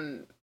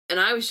 And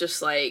I was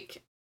just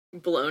like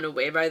blown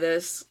away by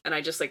this, and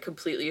I just like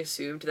completely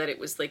assumed that it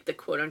was like the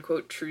quote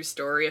unquote true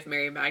story of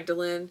Mary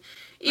Magdalene,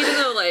 even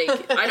though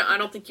like I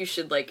don't think you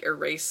should like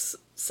erase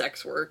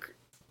sex work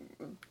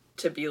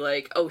to be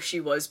like, oh, she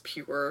was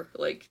pure.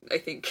 Like I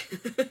think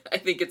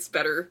it's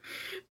better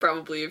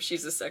probably if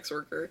she's a sex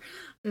worker.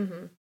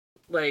 Mm-hmm.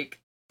 Like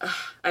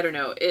I don't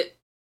know,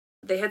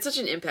 they had such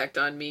an impact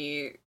on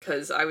me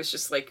because I was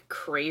just like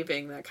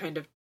craving that kind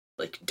of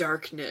like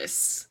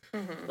darkness.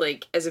 Mm-hmm.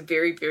 Like as a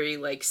very, very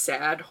like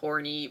sad,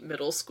 horny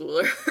middle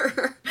schooler.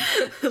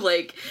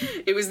 Like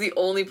it was the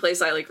only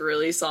place I like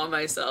really saw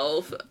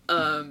myself.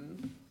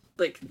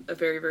 Like a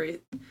very,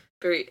 very,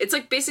 very, it's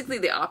like basically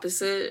the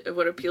opposite of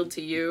what appealed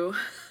to you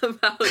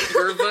about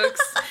your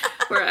books,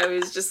 where I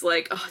was just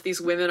like, oh,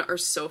 these women are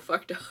so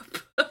fucked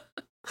up.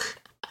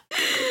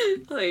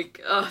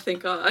 Like, oh,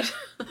 thank God.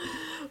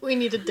 We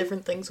needed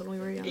different things when we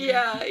were young.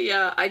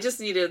 Yeah. I just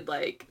needed,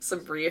 like,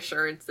 some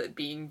reassurance that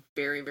being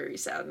very, very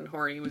sad and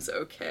horny was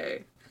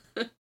okay.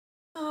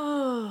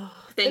 Oh,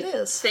 it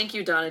is. Thank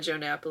you, Donna Jo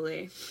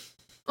Napoli.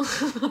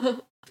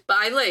 But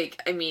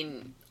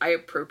I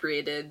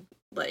appropriated,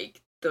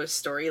 like, those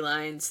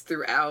storylines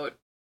throughout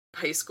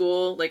high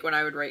school. Like, when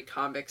I would write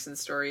comics and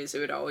stories, it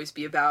would always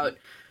be about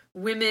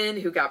women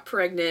who got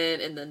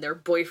pregnant and then their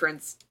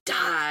boyfriends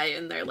die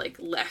and they're like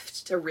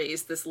left to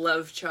raise this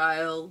love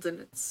child,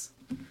 and it's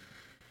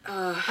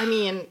I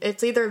mean,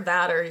 it's either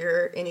that or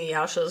you're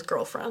Inuyasha's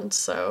girlfriend,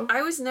 so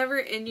I was never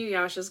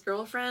Inuyasha's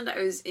girlfriend.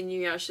 I was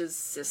Inuyasha's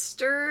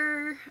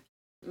sister.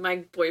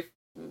 My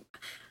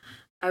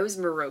I was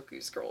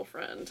Moroku's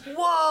girlfriend.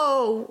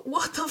 Whoa!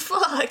 What the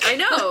fuck? I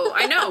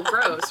know,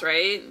 gross,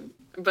 right?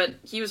 But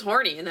he was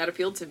horny, and that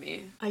appealed to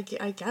me. I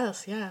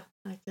guess, yeah.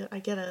 I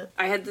get it.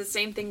 I had the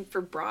same thing for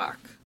Brock.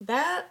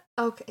 That,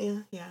 okay,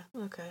 yeah,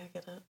 okay, I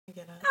get it.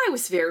 I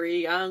was very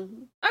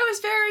young. I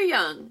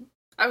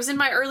was in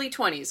my early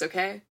 20s,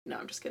 okay? No,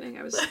 I'm just kidding.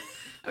 I was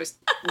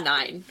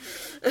 9.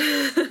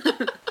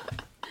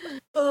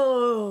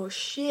 Oh,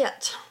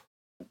 shit.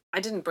 I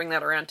didn't bring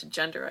that around to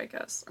gender, I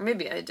guess. Or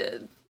maybe I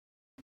did.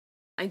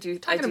 I do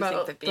think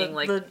that being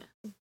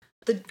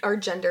our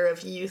gender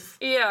of youth.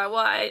 Yeah,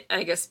 well,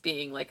 I guess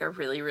being like a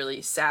really,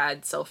 really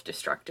sad,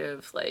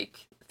 self-destructive,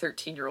 like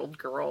 13-year-old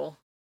girl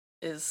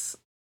is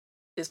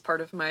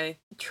part of my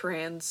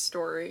trans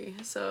story.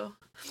 So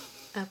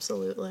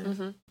absolutely.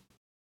 Mm-hmm.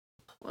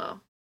 Well,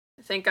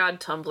 thank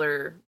God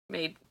Tumblr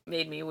made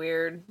me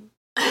weird.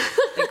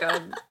 Thank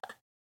God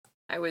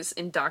I was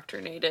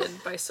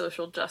indoctrinated by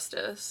social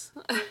justice.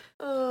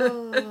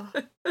 Oh.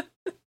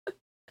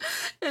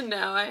 And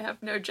now I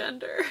have no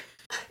gender.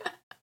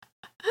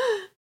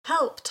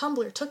 Help!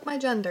 Tumblr took my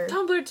gender.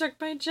 Tumblr took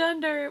my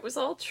gender. It was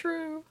all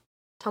true.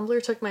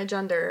 Tumblr took my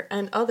gender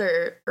and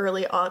other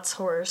early aughts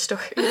horror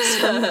stories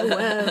from the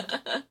web.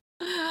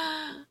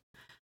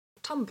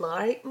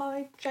 Tumblr ate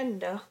my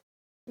gender.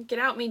 Get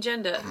out me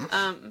gender.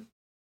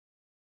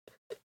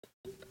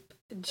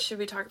 Should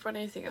we talk about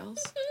anything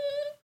else?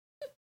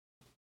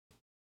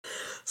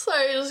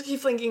 Sorry, I just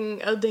keep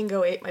thinking a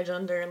dingo ate my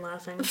gender and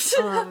laughing.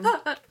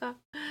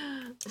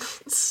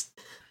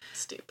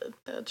 Stupid.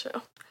 Bad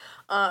show.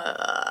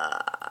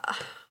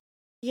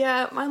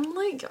 Yeah,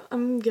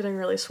 I'm getting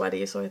really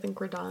sweaty, so I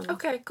think we're done.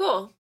 Okay,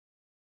 cool.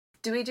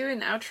 Do we do an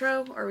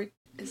outro, or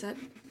is that?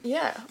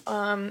 Yeah,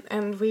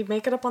 and we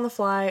make it up on the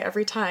fly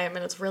every time,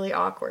 and it's really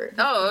awkward.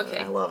 Oh, okay.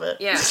 I love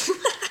it. Yeah.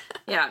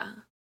 Yeah.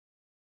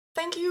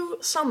 Thank you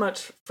so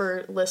much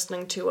for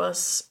listening to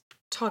us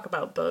talk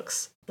about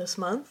books this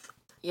month.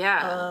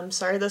 Yeah.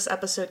 Sorry this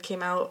episode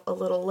came out a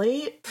little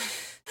late.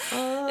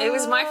 It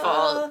was my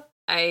fault.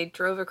 I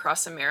drove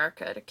across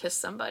America to kiss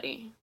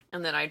somebody,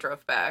 and then I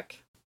drove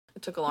back.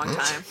 It took a long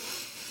time.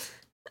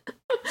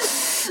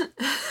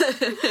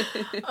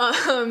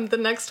 The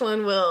next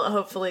one will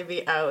hopefully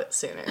be out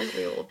sooner.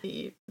 We will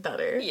be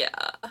better.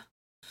 Yeah.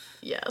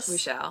 Yes. We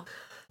shall.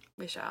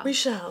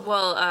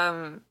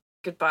 Well,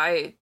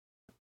 goodbye,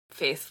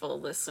 faithful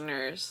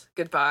listeners.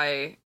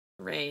 Goodbye,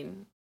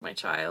 Rain, my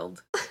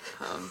child.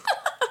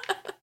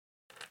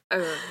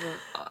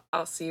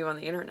 I'll see you on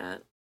the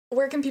internet.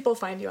 Where can people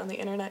find you on the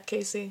internet,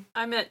 Casey?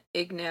 I'm at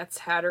Ignatz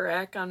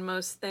Haderach on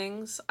most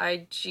things.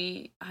 I'm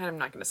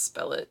not going to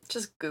spell it.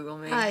 Just Google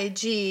me.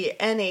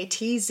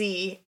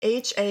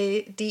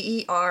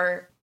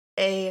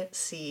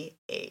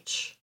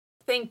 IGNATZHADERACH.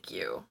 Thank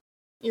you.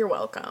 You're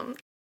welcome.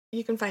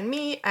 You can find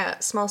me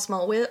at Small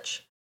Small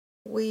Witch.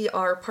 We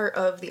are part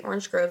of the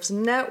Orange Groves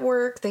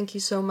Network. Thank you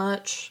so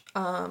much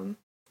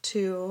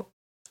to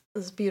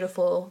this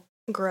beautiful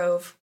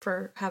grove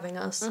for having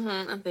us.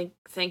 Mm-hmm. And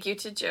thank you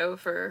to Joe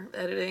for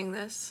editing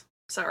this.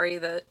 Sorry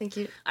that thank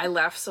you. I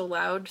laugh so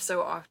loud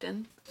so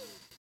often.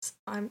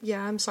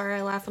 I'm sorry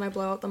I laugh and I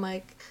blow out the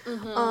mic.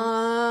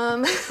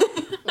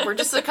 Mm-hmm. We're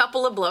just a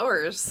couple of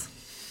blowers.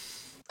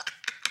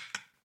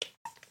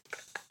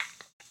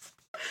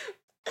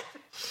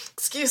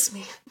 Excuse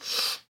me.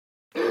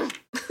 It's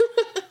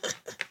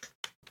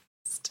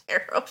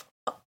terrible.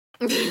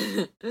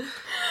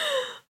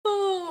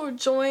 Oh,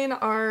 join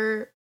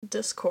our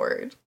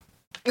Discord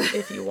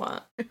if you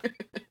want.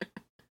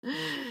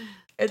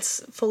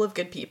 It's full of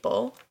good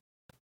people,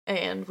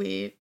 and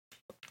we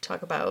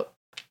talk about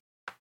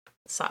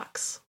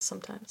socks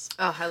sometimes.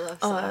 Oh, I love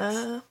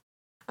socks.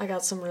 I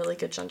got some really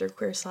good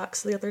genderqueer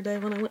socks the other day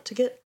when I went to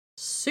get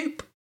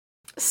soup.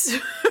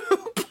 Soup.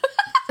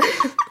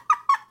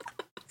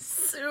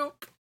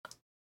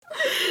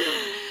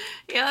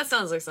 Yeah, that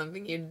sounds like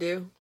something you'd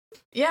do.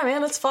 Yeah,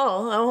 man, it's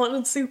fall. I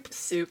wanted soup.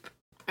 Soup.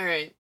 All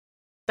right.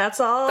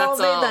 That's all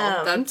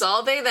them. That's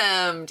all they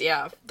them'd.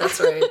 Yeah, that's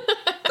right.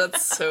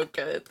 That's so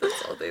good.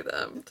 That's all they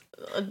them'd.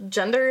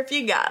 Gender if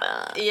you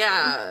gotta.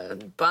 Yeah.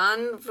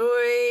 Bon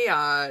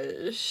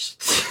voyage.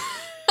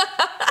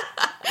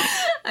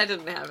 I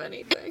didn't have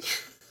anything.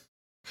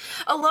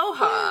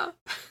 Aloha.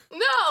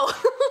 No!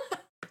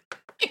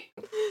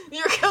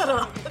 You're cut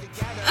off.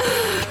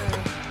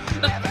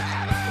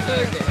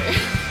 Okay.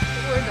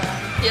 We're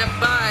done. Yep,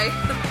 bye.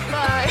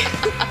 Bye.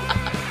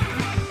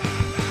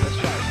 Let's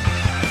try it.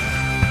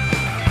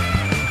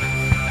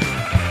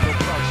 No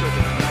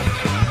crossover tonight.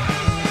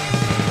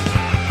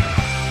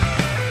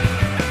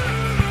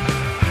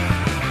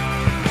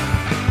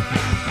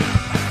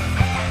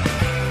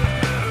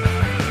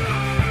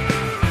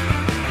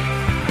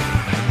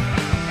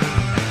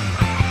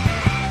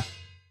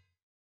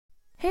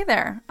 Hey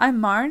there, I'm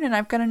Marn, and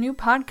I've got a new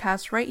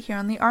podcast right here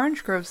on the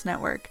Orange Groves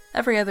Network.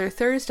 Every other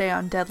Thursday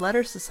on Dead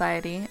Letter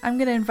Society, I'm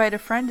going to invite a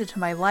friend into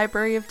my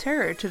library of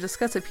terror to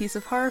discuss a piece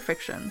of horror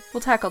fiction.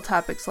 We'll tackle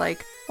topics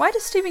like, why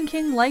does Stephen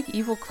King like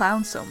evil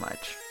clowns so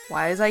much?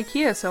 Why is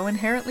IKEA so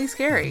inherently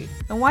scary?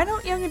 And why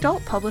don't young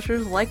adult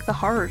publishers like the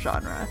horror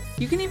genre?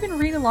 You can even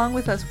read along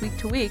with us week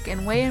to week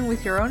and weigh in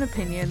with your own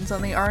opinions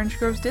on the Orange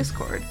Groves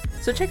Discord.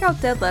 So check out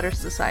Dead Letter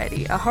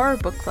Society, a horror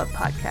book club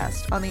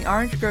podcast, on the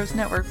Orange Groves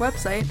Network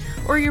website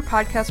or your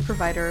podcast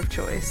provider of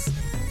choice.